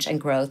change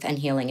and growth and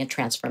healing and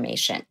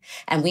transformation.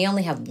 And we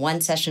only have one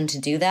session to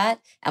do that,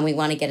 and we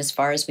want to get as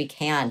far as we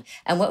can.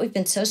 And what we've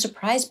been so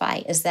surprised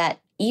by is that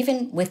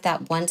even with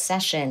that one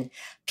session,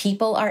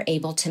 people are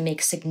able to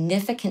make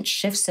significant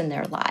shifts in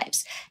their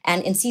lives.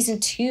 And in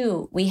season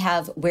 2, we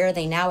have Where Are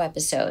They Now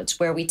episodes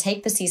where we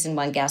take the season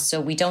 1 guests.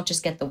 So we don't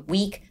just get the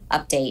week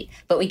update,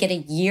 but we get a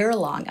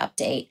year-long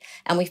update,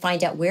 and we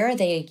find out where are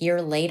they a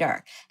year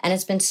later. And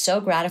it's been so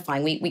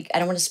gratifying. I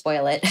don't want to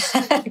spoil it.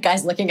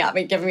 Guys looking at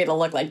me, giving me the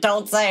look like,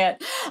 don't say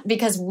it,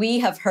 because we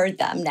have heard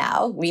them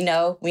now. We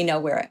know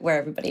where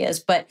everybody is,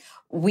 but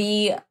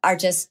we are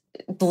just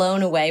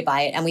blown away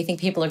by it. And we think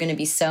people are going to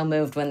be so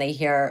moved when they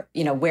hear,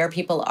 where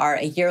people are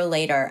a year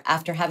later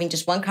after having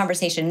just one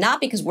conversation,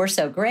 not because we're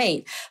so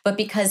great, but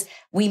because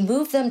we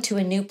moved them to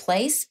a new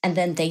place and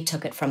then they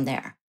took it from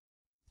there.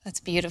 That's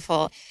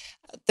beautiful.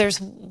 There's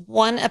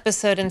one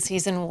episode in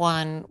season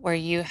 1 where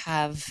you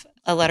have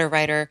a letter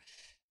writer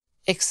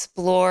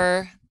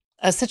explore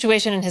a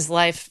situation in his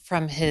life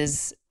from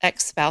his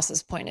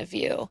ex-spouse's point of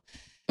view.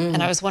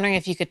 And I was wondering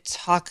if you could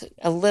talk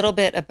a little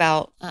bit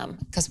about,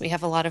 because we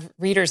have a lot of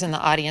readers in the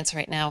audience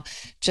right now,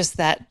 just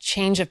that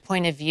change of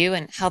point of view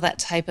and how that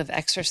type of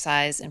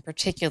exercise in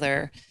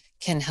particular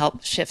can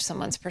help shift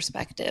someone's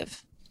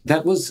perspective.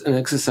 That was an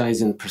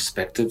exercise in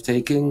perspective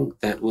taking.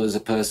 That was a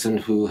person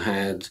who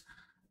had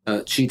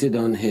cheated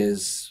on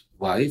his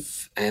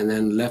wife and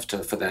then left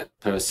her for that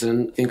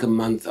person, I think a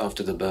month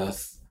after the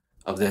birth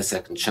of their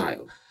second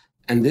child.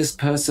 And this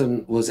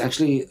person was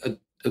actually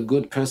a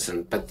good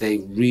person, but they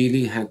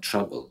really had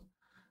trouble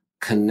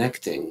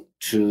connecting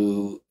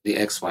to the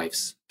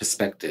ex-wife's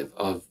perspective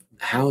of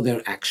how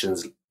their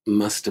actions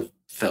must have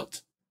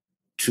felt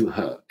to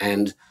her.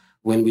 And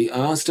when we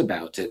asked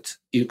about it,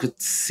 you could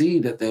see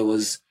that there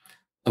was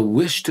a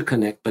wish to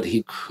connect, but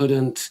he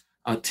couldn't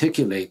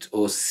articulate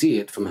or see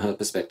it from her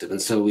perspective.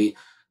 And so we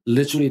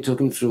literally took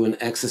him through an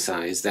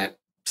exercise that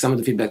some of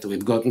the feedback that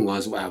we've gotten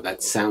was, wow,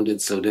 that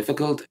sounded so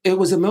difficult. It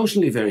was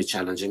emotionally very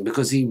challenging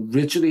because he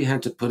literally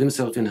had to put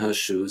himself in her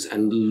shoes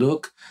and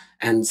look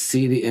and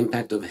see the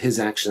impact of his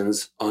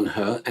actions on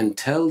her and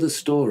tell the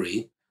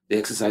story. The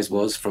exercise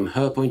was from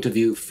her point of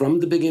view, from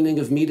the beginning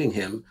of meeting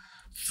him,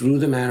 through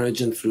the marriage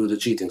and through the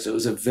cheating. So it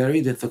was a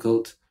very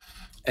difficult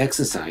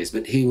exercise,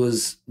 but he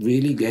was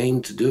really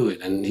game to do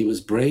it and he was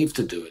brave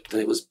to do it.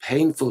 And it was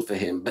painful for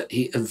him, but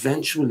he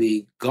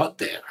eventually got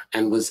there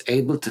and was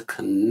able to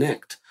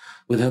connect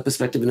with her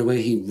perspective in a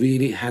way he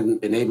really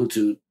hadn't been able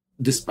to,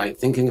 despite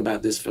thinking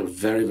about this for a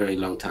very, very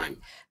long time.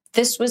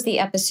 This was the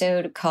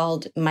episode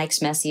called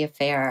Mike's Messy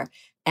Affair.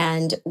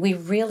 And we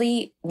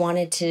really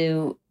wanted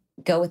to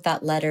go with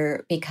that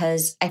letter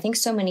because I think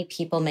so many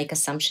people make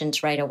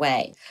assumptions right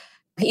away.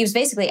 He was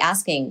basically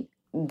asking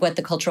what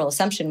the cultural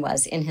assumption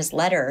was in his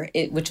letter,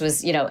 which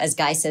was, as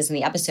Guy says in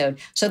the episode,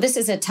 so this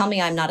is a tell me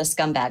I'm not a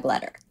scumbag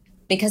letter.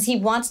 Because he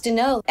wants to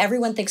know,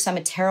 everyone thinks I'm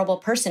a terrible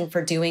person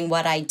for doing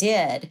what I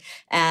did.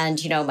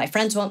 And, my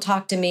friends won't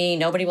talk to me.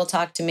 Nobody will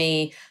talk to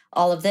me,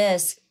 all of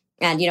this.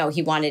 And,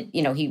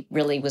 he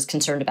really was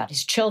concerned about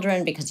his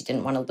children because he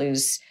didn't want to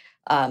lose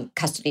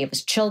custody of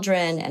his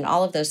children and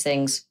all of those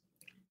things.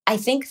 I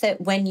think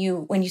that when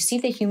you see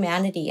the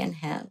humanity in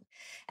him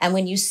and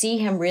when you see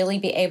him really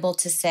be able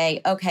to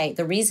say, okay,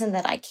 the reason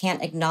that I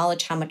can't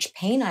acknowledge how much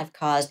pain I've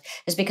caused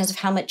is because of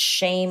how much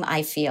shame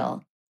I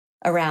feel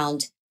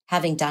around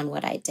having done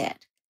what I did.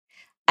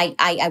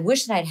 I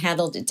wish that I'd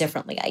handled it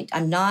differently.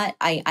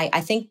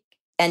 I think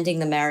ending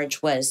the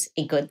marriage was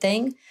a good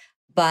thing,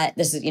 but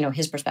this is,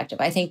 his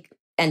perspective. I think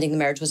ending the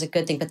marriage was a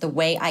good thing, but the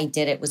way I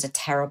did it was a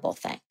terrible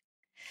thing.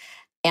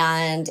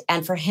 And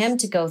for him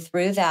to go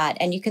through that,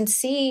 and you can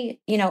see,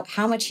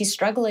 how much he's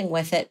struggling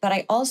with it. But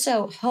I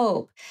also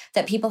hope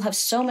that people have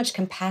so much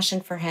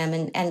compassion for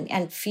him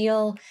and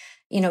feel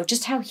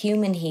just how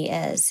human he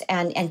is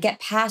and get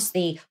past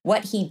the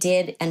what he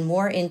did and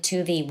more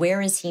into the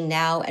where is he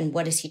now and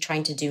what is he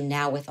trying to do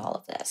now with all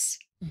of this.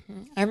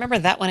 Mm-hmm. I remember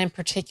that one in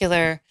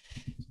particular,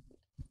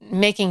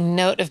 making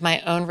note of my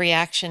own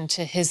reaction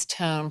to his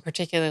tone,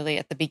 particularly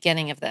at the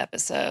beginning of the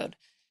episode.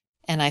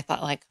 And I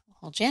thought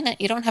well, Janet,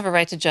 you don't have a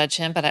right to judge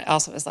him. But I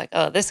also was like,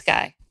 oh, this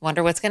guy,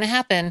 wonder what's going to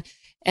happen.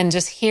 And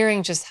just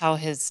hearing just how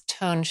his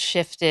tone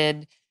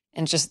shifted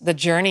and just the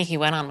journey he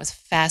went on was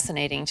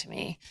fascinating to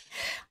me.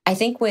 I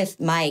think with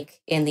Mike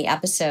in the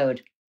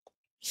episode,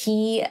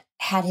 he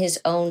had his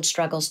own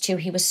struggles too.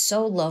 He was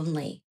so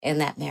lonely in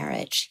that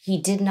marriage. He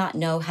did not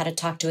know how to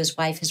talk to his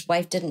wife. His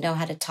wife didn't know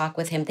how to talk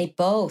with him. They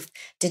both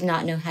did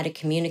not know how to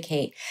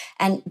communicate.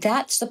 And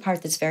that's the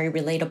part that's very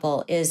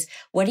relatable is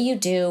what do you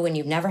do when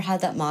you've never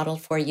had that model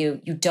for you?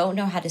 You don't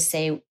know how to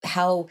say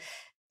how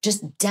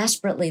just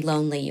desperately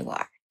lonely you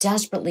are,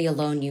 desperately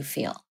alone you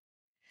feel.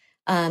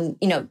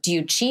 Do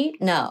you cheat?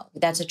 No,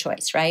 that's a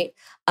choice, right?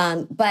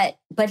 But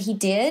he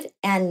did,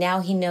 and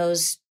now he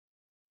knows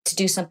to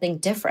do something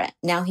different.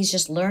 Now he's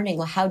just learning,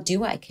 well, how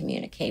do I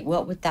communicate?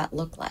 What would that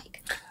look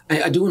like?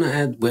 I do want to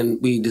add, when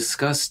we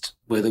discussed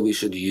whether we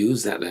should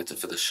use that letter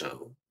for the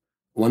show,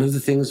 one of the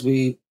things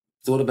we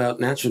thought about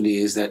naturally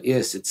is that,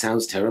 yes, it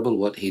sounds terrible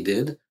what he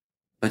did,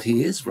 but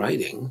he is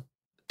writing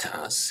to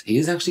us. He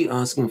is actually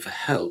asking for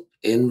help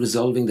in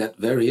resolving that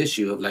very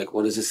issue of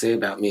what does it say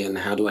about me and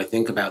how do I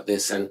think about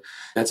this? And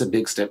that's a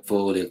big step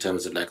forward in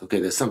terms of okay,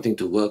 there's something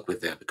to work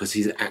with there because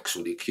he's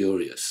actually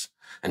curious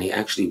and he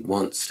actually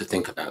wants to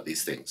think about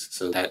these things.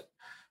 So that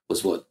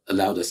was what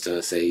allowed us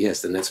to say,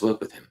 yes, then let's work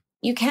with him.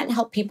 you can't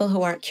help people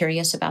who aren't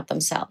curious about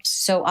themselves.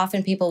 So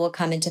often people will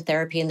come into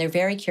therapy and they're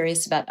very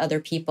curious about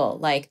other people.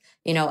 Like,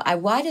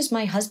 why does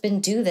my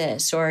husband do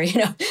this? Or,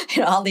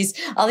 all these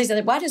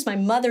other, why does my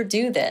mother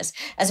do this?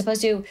 As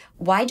opposed to,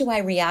 why do I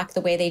react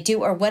the way they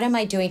do? Or what am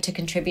I doing to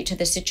contribute to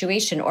the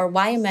situation? Or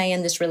why am I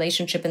in this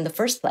relationship in the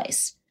first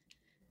place?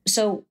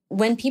 So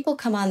when people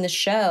come on the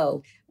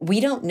show, we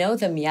don't know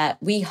them yet.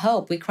 We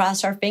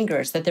cross our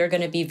fingers that they're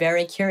going to be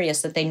very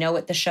curious, that they know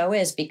what the show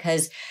is,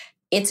 because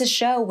it's a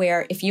show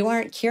where if you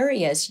aren't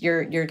curious,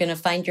 you're going to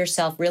find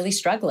yourself really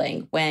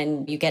struggling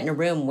when you get in a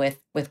room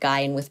with Guy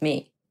and with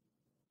me.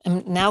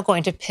 I'm now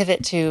going to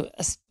pivot to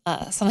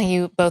something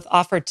you both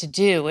offered to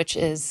do, which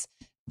is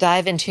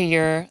dive into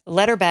your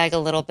letter bag a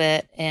little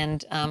bit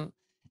and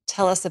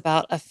tell us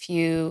about a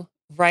few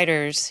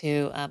writers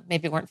who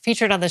maybe weren't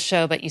featured on the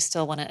show, but you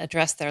still want to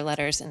address their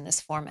letters in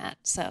this format.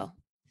 So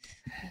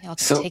y'all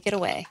can take it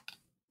away.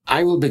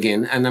 I will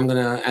begin, and I'm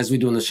going to, as we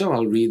do on the show,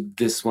 I'll read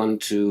this one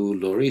to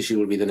Lori. She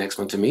will read the next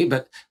one to me.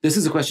 But this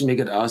is a question we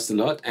get asked a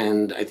lot,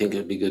 and I think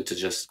it'd be good to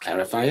just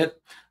clarify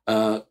it.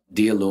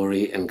 Dear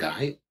Lori and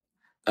Guy,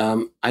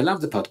 I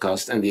love the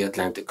podcast and the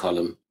Atlantic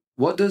column.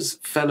 What does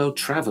fellow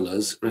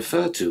travelers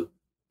refer to?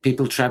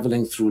 People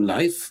traveling through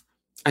life?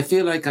 I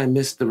feel like I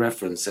missed the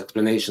reference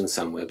explanation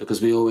somewhere,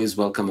 because we always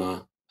welcome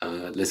our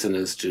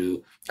listeners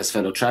as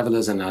fellow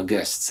travelers and our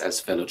guests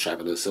as fellow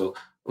travelers. So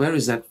where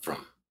is that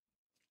from?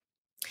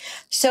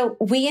 So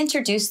we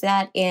introduced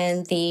that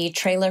in the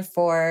trailer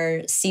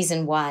for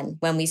season 1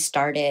 when we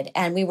started,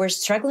 and we were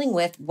struggling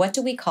with what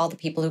do we call the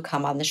people who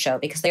come on the show,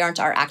 because they aren't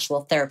our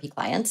actual therapy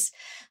clients,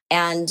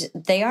 and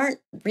they aren't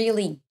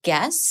really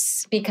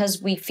guests,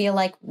 because we feel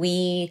like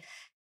we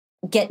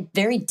get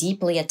very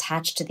deeply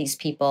attached to these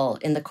people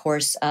in the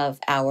course of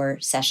our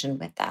session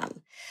with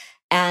them.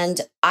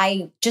 And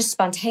I just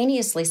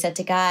spontaneously said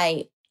to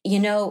Guy,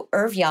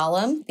 Irv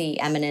Yalom, the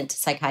eminent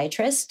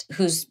psychiatrist,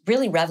 who's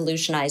really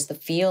revolutionized the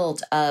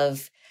field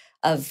of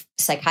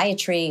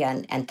psychiatry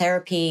and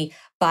therapy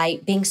by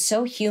being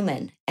so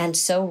human and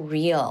so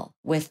real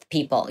with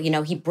people.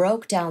 He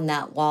broke down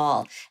that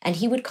wall, and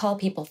he would call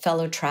people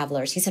fellow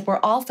travelers. He said,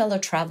 we're all fellow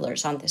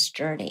travelers on this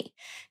journey.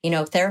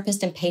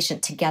 Therapist and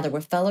patient together,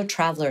 we're fellow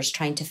travelers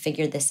trying to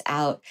figure this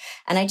out.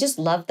 And I just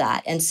love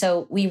that. And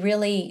so we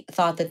really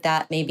thought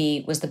that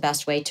maybe was the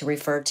best way to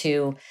refer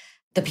to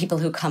the people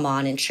who come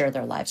on and share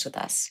their lives with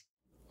us.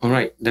 All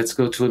right, let's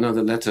go to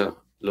another letter,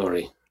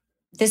 Lori.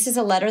 This is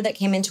a letter that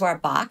came into our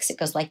box. It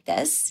goes like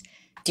this.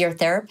 Dear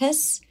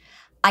therapists,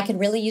 I could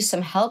really use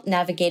some help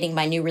navigating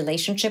my new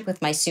relationship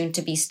with my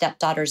soon-to-be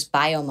stepdaughter's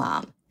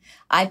biomom.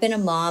 I've been a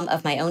mom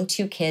of my own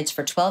 2 kids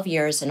for 12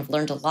 years and have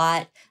learned a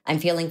lot. I'm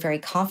feeling very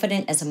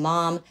confident as a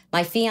mom.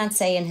 My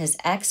fiancé and his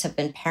ex have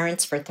been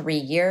parents for 3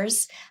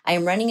 years. I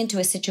am running into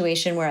a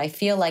situation where I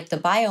feel like the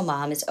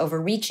biomom is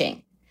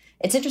overreaching.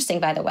 It's interesting,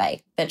 by the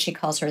way, that she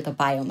calls her the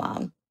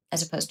biomom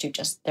as opposed to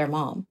just their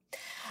mom.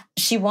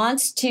 She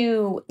wants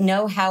to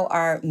know how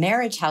our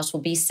marriage house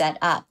will be set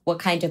up, what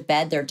kind of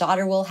bed their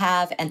daughter will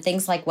have, and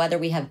things like whether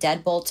we have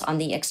deadbolts on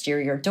the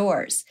exterior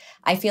doors.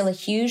 I feel a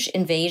huge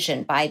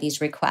invasion by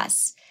these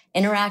requests.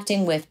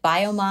 Interacting with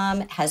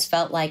Biomom has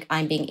felt like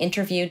I'm being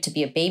interviewed to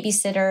be a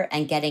babysitter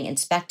and getting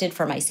inspected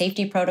for my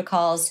safety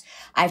protocols.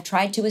 I've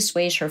tried to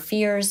assuage her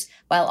fears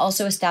while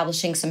also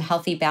establishing some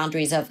healthy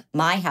boundaries of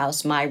my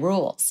house, my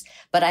rules.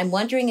 But I'm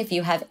wondering if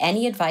you have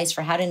any advice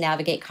for how to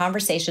navigate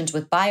conversations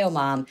with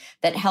Biomom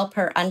that help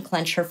her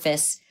unclench her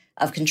fists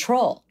of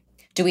control.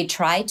 Do we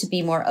try to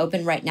be more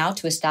open right now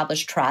to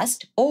establish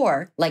trust?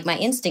 Or, like my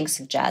instinct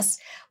suggests,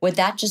 would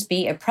that just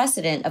be a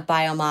precedent of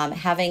Biomom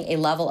having a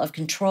level of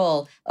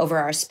control over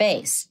our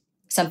space?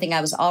 Something I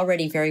was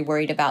already very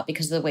worried about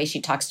because of the way she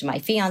talks to my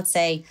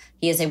fiancé.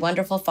 He is a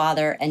wonderful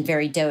father and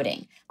very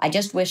doting. I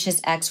just wish his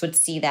ex would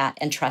see that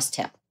and trust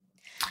him.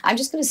 I'm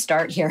just going to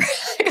start here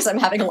because I'm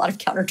having a lot of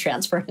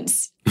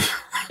countertransference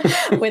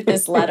with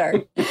this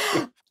letter.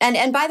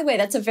 And by the way,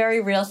 that's a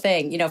very real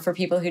thing, for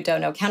people who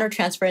don't know.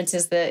 Countertransference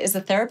is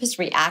the therapist's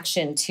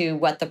reaction to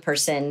what the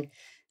person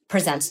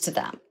presents to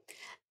them.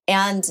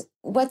 And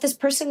what this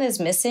person is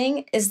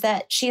missing is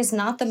that she is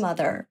not the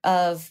mother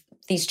of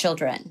these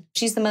children.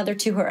 She's the mother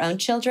to her own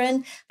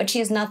children, but she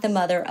is not the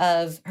mother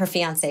of her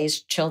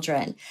fiance's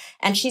children.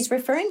 And she's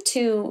referring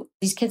to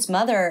these kids'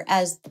 mother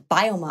as the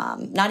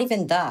biomom, not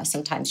even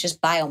sometimes just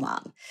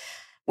biomom,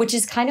 which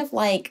is kind of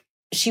like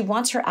she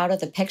wants her out of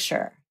the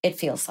picture, it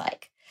feels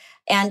like.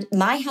 And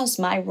my house,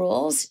 my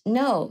rules,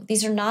 no,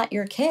 these are not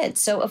your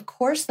kids. So of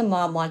course the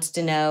mom wants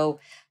to know,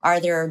 are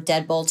there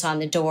deadbolts on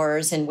the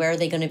doors and where are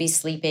they going to be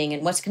sleeping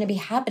and what's going to be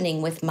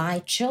happening with my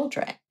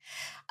children?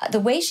 The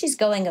way she's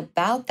going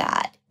about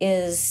that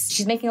is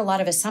she's making a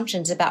lot of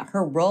assumptions about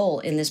her role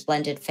in this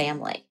blended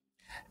family.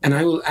 And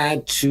I will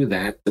add to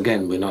that,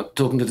 again, we're not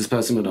talking to this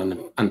person, we're not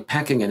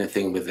unpacking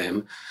anything with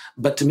them.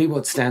 But to me,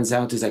 what stands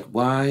out is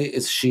why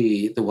is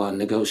she the one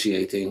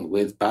negotiating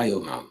with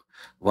Biomom?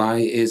 Why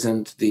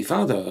isn't the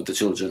father of the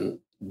children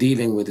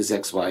dealing with his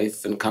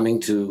ex-wife and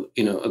coming to,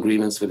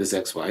 agreements with his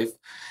ex-wife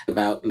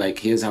about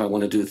here's how I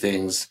want to do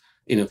things,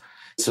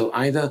 So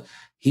either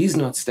he's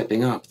not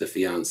stepping up, the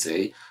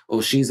fiancé,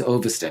 or she's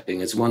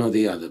overstepping. It's one or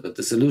the other. But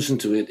the solution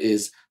to it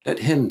is let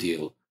him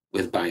deal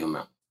with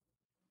biomom.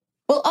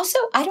 Well, also,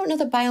 I don't know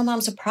that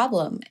biomom's a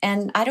problem,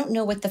 and I don't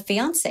know what the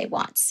fiancé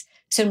wants.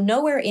 So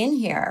nowhere in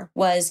here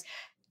was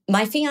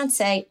my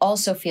fiancé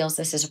also feels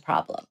this is a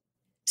problem.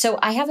 So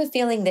I have a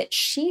feeling that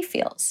she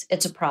feels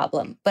it's a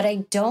problem, but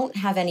I don't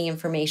have any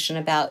information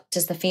about,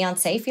 does the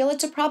fiancé feel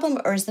it's a problem,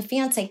 or is the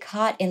fiancé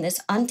caught in this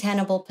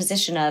untenable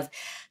position of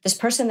this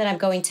person that I'm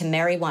going to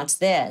marry wants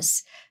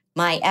this,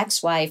 my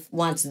ex-wife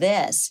wants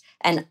this,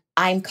 and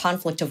I'm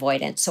conflict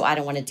avoidant, so I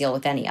don't want to deal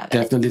with any of it.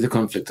 Definitely the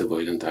conflict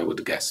avoidant, I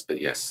would guess, but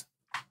yes.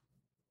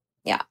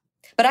 Yeah.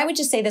 But I would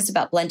just say this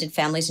about blended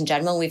families in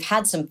general. We've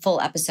had some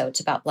full episodes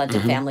about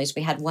blended families.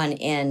 We had one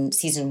in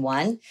season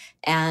 1,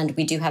 and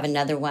we do have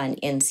another one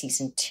in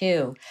season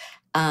 2,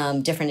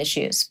 different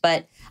issues.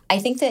 But I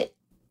think that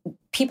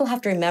people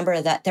have to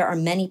remember that there are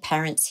many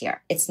parents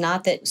here. It's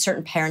not that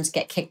certain parents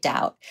get kicked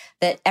out,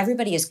 that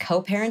everybody is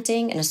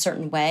co-parenting in a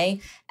certain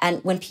way.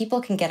 And when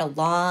people can get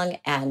along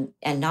and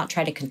not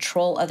try to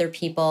control other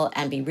people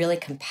and be really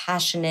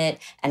compassionate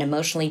and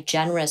emotionally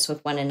generous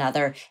with one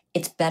another,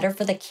 it's better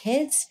for the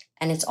kids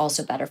and it's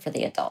also better for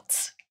the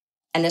adults.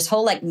 And this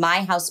whole like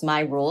my house,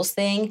 my rules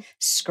thing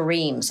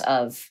screams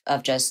of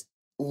just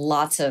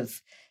lots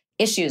of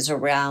issues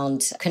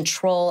around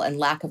control and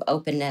lack of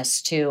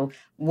openness to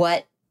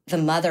what the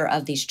mother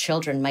of these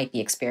children might be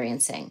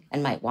experiencing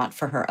and might want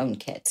for her own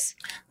kids.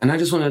 And I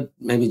just want to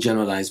maybe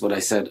generalize what I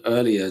said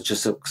earlier,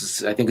 just so,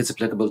 because I think it's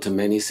applicable to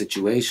many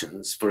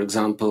situations. For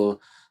example,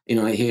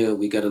 I hear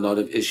we get a lot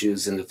of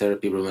issues in the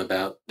therapy room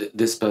about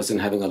this person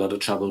having a lot of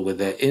trouble with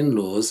their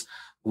in-laws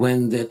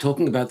when they're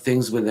talking about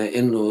things with their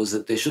in-laws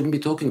that they shouldn't be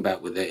talking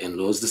about with their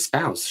in-laws. The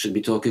spouse should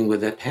be talking with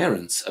their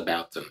parents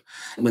about them.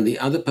 And when the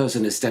other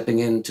person is stepping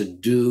in to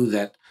do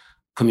that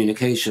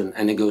communication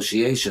and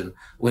negotiation,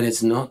 when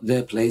it's not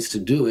their place to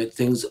do it,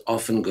 things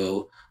often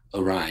go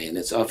awry. And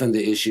it's often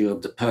the issue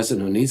of the person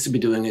who needs to be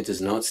doing it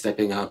is not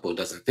stepping up or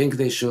doesn't think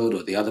they should,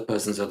 or the other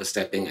person's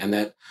overstepping. And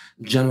that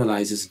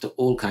generalizes into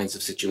all kinds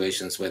of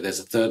situations where there's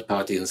a third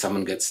party and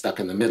someone gets stuck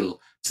in the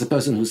middle. It's the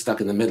person who's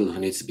stuck in the middle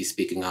who needs to be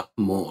speaking up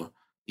more,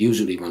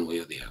 usually one way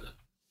or the other.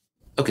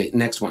 Okay,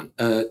 next one.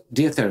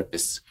 Dear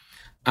therapists,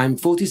 I'm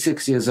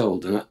 46 years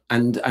old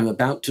and I'm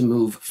about to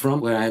move from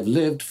where I've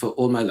lived for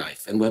all my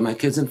life and where my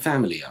kids and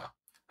family are.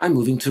 I'm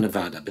moving to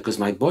Nevada because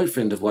my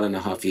boyfriend of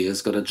 1.5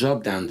 years got a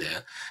job down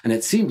there and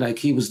it seemed like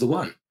he was the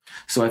one.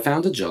 So I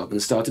found a job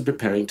and started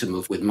preparing to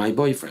move with my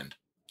boyfriend.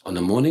 On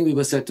the morning we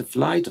were set to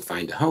fly to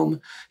find a home,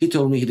 he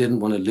told me he didn't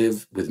want to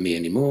live with me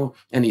anymore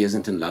and he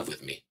isn't in love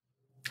with me.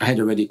 I had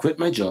already quit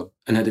my job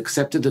and had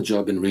accepted a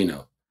job in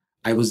Reno.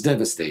 I was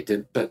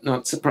devastated, but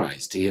not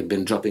surprised. He had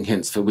been dropping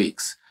hints for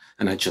weeks,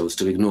 and I chose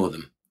to ignore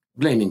them,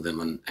 blaming them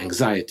on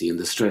anxiety and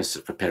the stress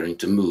of preparing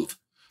to move.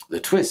 The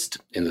twist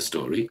in the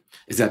story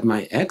is that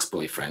my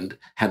ex-boyfriend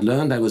had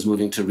learned I was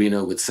moving to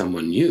Reno with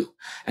someone new,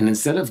 and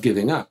instead of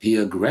giving up, he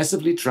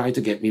aggressively tried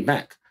to get me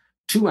back.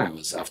 2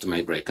 hours after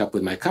my breakup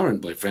with my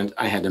current boyfriend,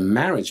 I had a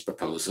marriage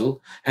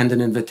proposal and an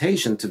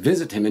invitation to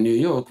visit him in New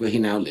York, where he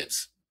now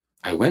lives.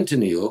 I went to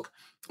New York,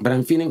 but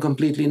I'm feeling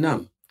completely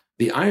numb.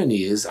 The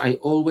irony is I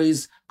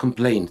always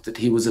complained that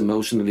he was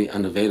emotionally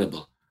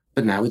unavailable,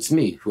 but now it's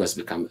me who has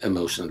become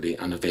emotionally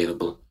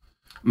unavailable.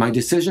 My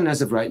decision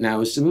as of right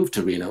now is to move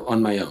to Reno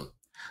on my own.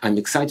 I'm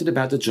excited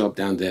about the job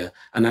down there,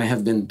 and I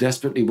have been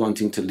desperately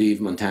wanting to leave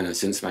Montana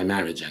since my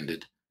marriage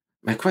ended.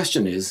 My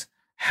question is,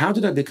 how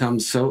did I become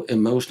so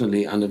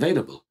emotionally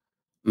unavailable?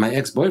 My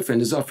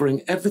ex-boyfriend is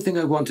offering everything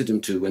I wanted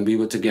him to when we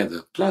were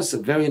together, plus a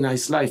very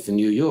nice life in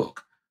New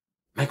York.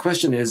 My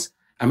question is,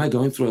 am I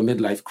going through a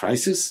midlife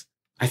crisis?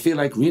 I feel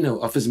like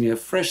Reno offers me a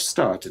fresh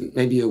start and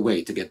maybe a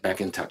way to get back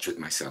in touch with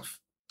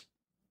myself.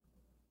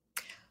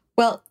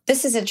 Well,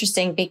 this is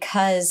interesting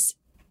because,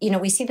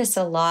 we see this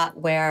a lot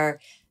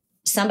where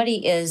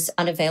somebody is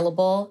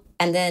unavailable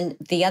and then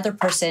the other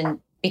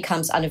person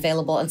becomes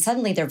unavailable and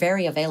suddenly they're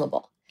very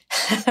available,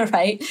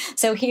 right?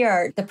 So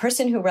here, the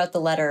person who wrote the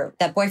letter,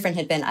 that boyfriend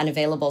had been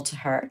unavailable to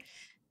her.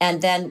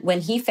 And then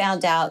when he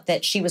found out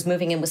that she was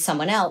moving in with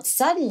someone else,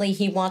 suddenly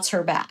he wants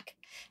her back.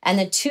 And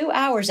then 2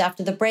 hours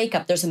after the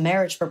breakup, there's a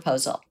marriage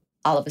proposal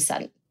all of a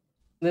sudden.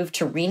 Move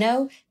to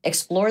Reno,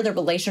 explore the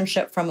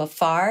relationship from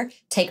afar,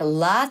 take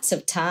lots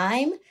of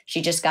time.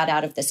 She just got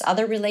out of this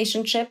other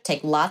relationship,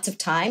 take lots of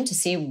time to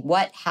see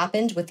what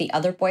happened with the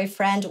other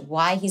boyfriend,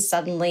 why he's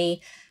suddenly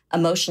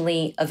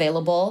emotionally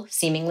available,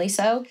 seemingly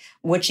so.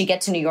 Would she get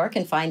to New York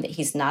and find that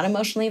he's not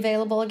emotionally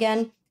available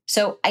again?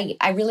 So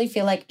I really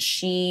feel like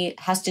she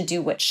has to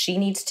do what she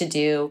needs to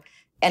do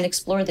and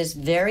explore this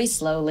very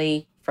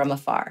slowly from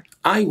afar.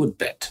 I would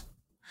bet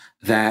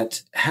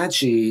that had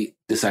she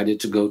decided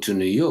to go to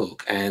New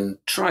York and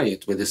try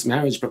it with this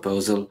marriage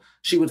proposal,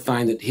 she would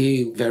find that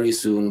he very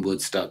soon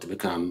would start to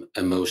become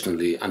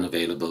emotionally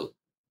unavailable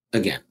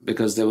again,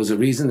 because there was a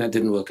reason that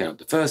didn't work out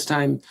the first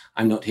time.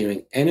 I'm not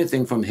hearing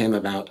anything from him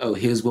about, oh,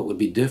 here's what would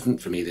be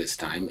different for me this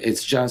time.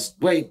 It's just,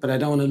 wait, but I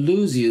don't want to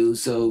lose you,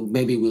 so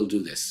maybe we'll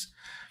do this.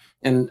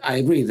 And I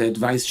agree, the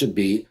advice should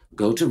be,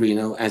 go to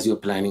Reno as you're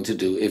planning to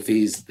do. If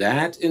he's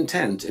that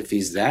intent, if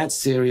he's that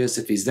serious,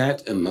 if he's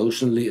that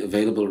emotionally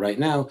available right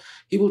now,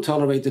 he will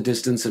tolerate the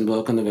distance and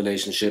work on the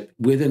relationship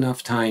with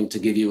enough time to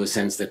give you a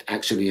sense that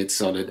actually it's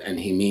solid and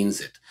he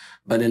means it.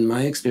 But in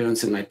my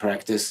experience, in my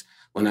practice,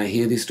 when I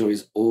hear these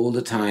stories all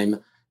the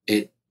time,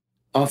 it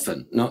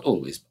often, not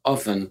always,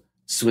 often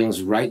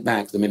swings right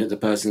back the minute the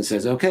person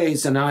says, okay,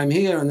 so now I'm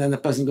here. And then the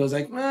person goes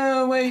like,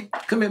 oh, wait,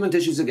 commitment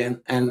issues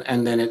again. And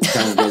then it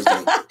kind of goes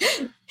down.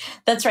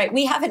 That's right.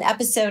 We have an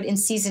episode in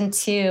season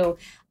 2.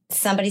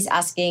 Somebody's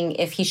asking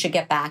if he should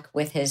get back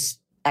with his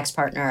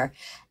ex-partner.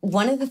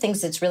 One of the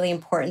things that's really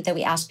important that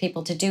we ask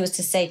people to do is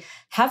to say,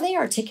 have they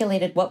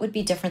articulated what would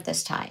be different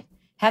this time?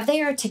 Have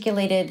they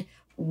articulated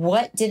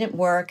what didn't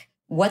work,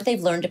 what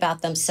they've learned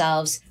about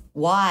themselves,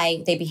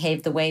 why they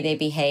behaved the way they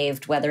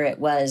behaved, whether it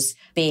was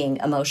being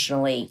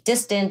emotionally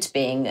distant,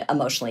 being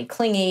emotionally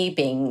clingy,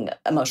 being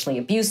emotionally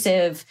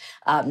abusive,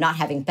 not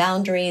having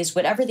boundaries,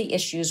 whatever the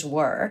issues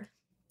were,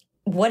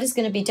 what is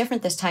going to be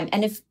different this time?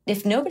 And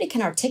if nobody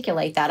can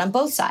articulate that on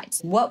both sides,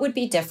 what would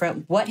be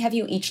different? What have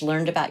you each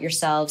learned about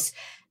yourselves?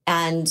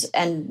 And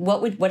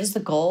what is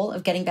the goal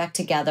of getting back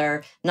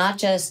together? Not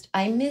just,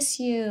 I miss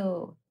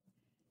you.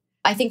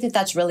 I think that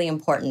that's really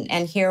important.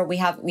 And here we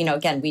have,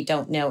 again, we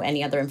don't know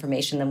any other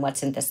information than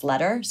what's in this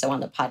letter. So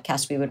on the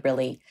podcast, we would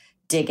really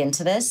dig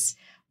into this.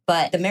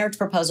 But the marriage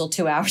proposal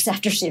 2 hours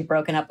after she had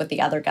broken up with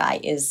the other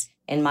guy is,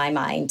 in my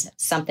mind,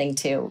 something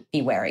to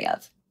be wary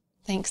of.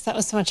 Thanks. That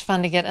was so much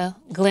fun to get a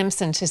glimpse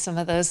into some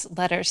of those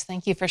letters.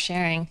 Thank you for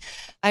sharing.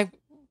 I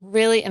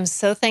really am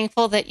so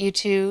thankful that you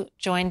two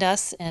joined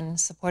us and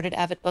supported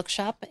Avid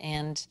Bookshop,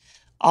 and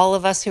all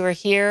of us who are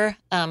here.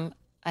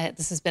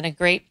 This has been a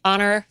great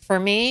honor for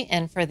me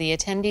and for the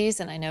attendees,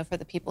 and I know for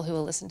the people who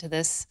will listen to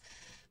this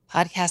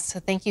podcast. So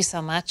thank you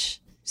so much.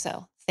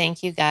 So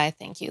thank you, Guy.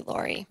 Thank you,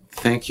 Lori.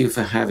 Thank you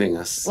for having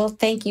us. Well,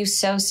 thank you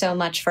so, so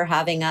much for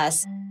having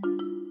us.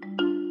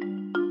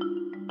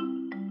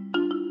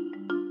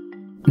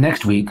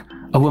 Next week,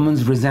 a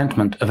woman's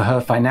resentment of her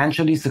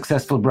financially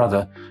successful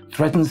brother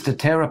threatens to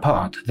tear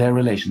apart their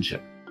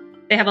relationship.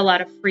 They have a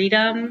lot of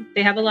freedom.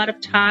 They have a lot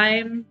of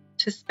time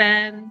to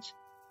spend.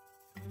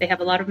 They have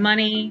a lot of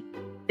money.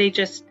 They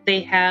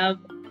have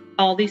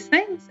all these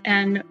things,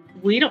 and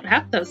we don't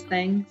have those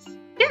things.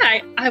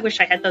 Yeah, I wish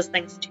I had those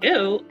things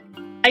too.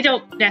 I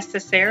don't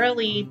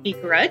necessarily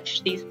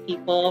begrudge these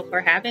people for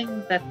having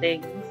the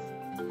things.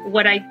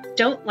 What I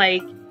don't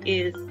like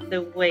is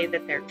the way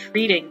that they're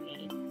treating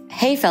me.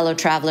 Hey, fellow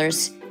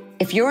travelers.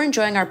 If you're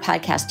enjoying our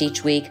podcast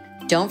each week,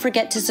 don't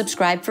forget to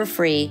subscribe for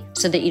free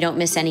so that you don't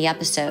miss any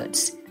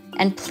episodes.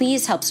 And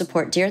please help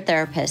support Dear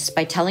Therapists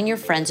by telling your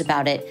friends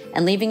about it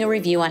and leaving a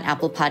review on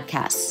Apple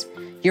Podcasts.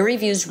 Your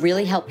reviews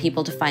really help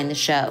people to find the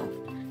show.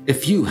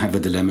 If you have a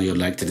dilemma you'd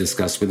like to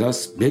discuss with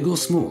us, big or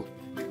small,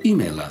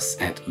 email us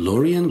at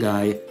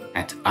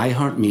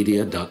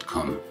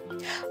loriandguy@iheartmedia.com.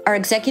 Our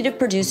executive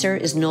producer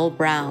is Noel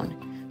Brown.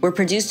 We're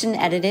produced and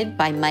edited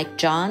by Mike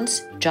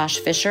Johns, Josh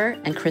Fisher,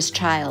 and Chris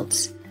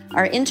Childs.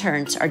 Our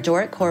interns are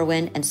Dorrit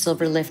Corwin and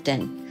Silver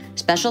Lifton.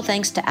 Special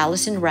thanks to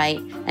Allison Wright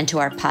and to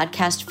our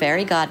podcast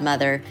fairy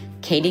godmother,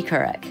 Katie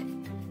Couric.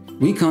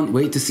 We can't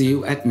wait to see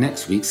you at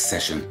next week's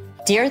session.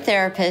 Dear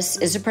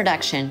Therapists is a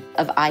production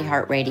of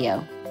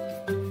iHeartRadio.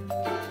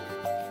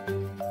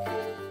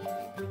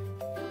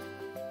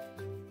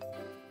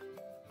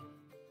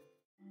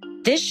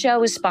 This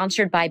show is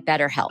sponsored by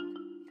BetterHelp.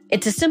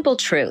 It's a simple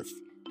truth.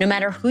 No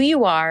matter who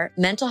you are,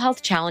 mental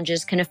health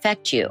challenges can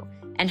affect you,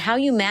 and how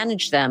you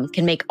manage them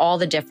can make all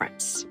the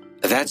difference.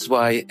 That's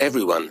why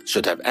everyone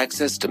should have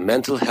access to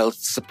mental health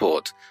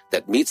support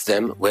that meets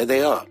them where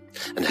they are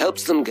and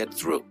helps them get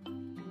through.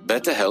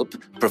 BetterHelp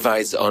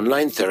provides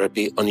online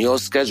therapy on your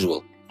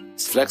schedule.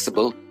 It's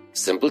flexible,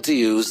 simple to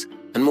use,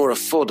 and more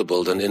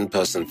affordable than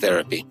in-person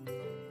therapy.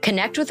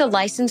 Connect with a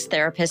licensed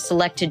therapist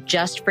selected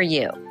just for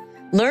you.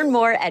 Learn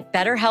more at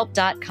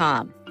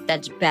BetterHelp.com.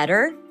 That's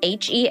better,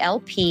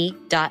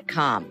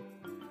 HELP.com.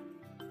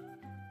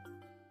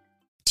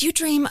 Do you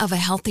dream of a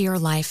healthier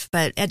life,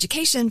 but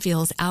education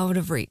feels out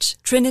of reach?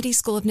 Trinity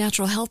School of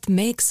Natural Health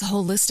makes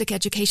holistic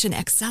education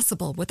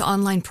accessible with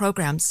online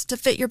programs to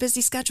fit your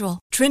busy schedule.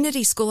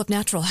 Trinity School of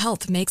Natural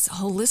Health makes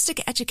holistic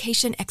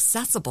education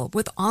accessible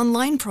with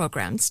online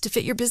programs to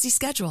fit your busy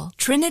schedule.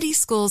 Trinity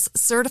School's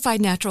Certified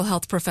Natural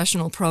Health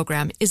Professional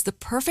Program is the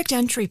perfect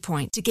entry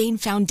point to gain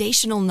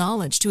foundational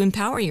knowledge to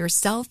empower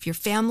yourself, your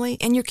family,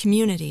 and your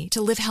community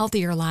to live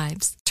healthier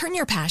lives. Turn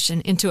your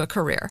passion into a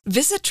career.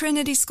 Visit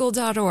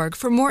trinityschool.org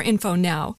for more info now.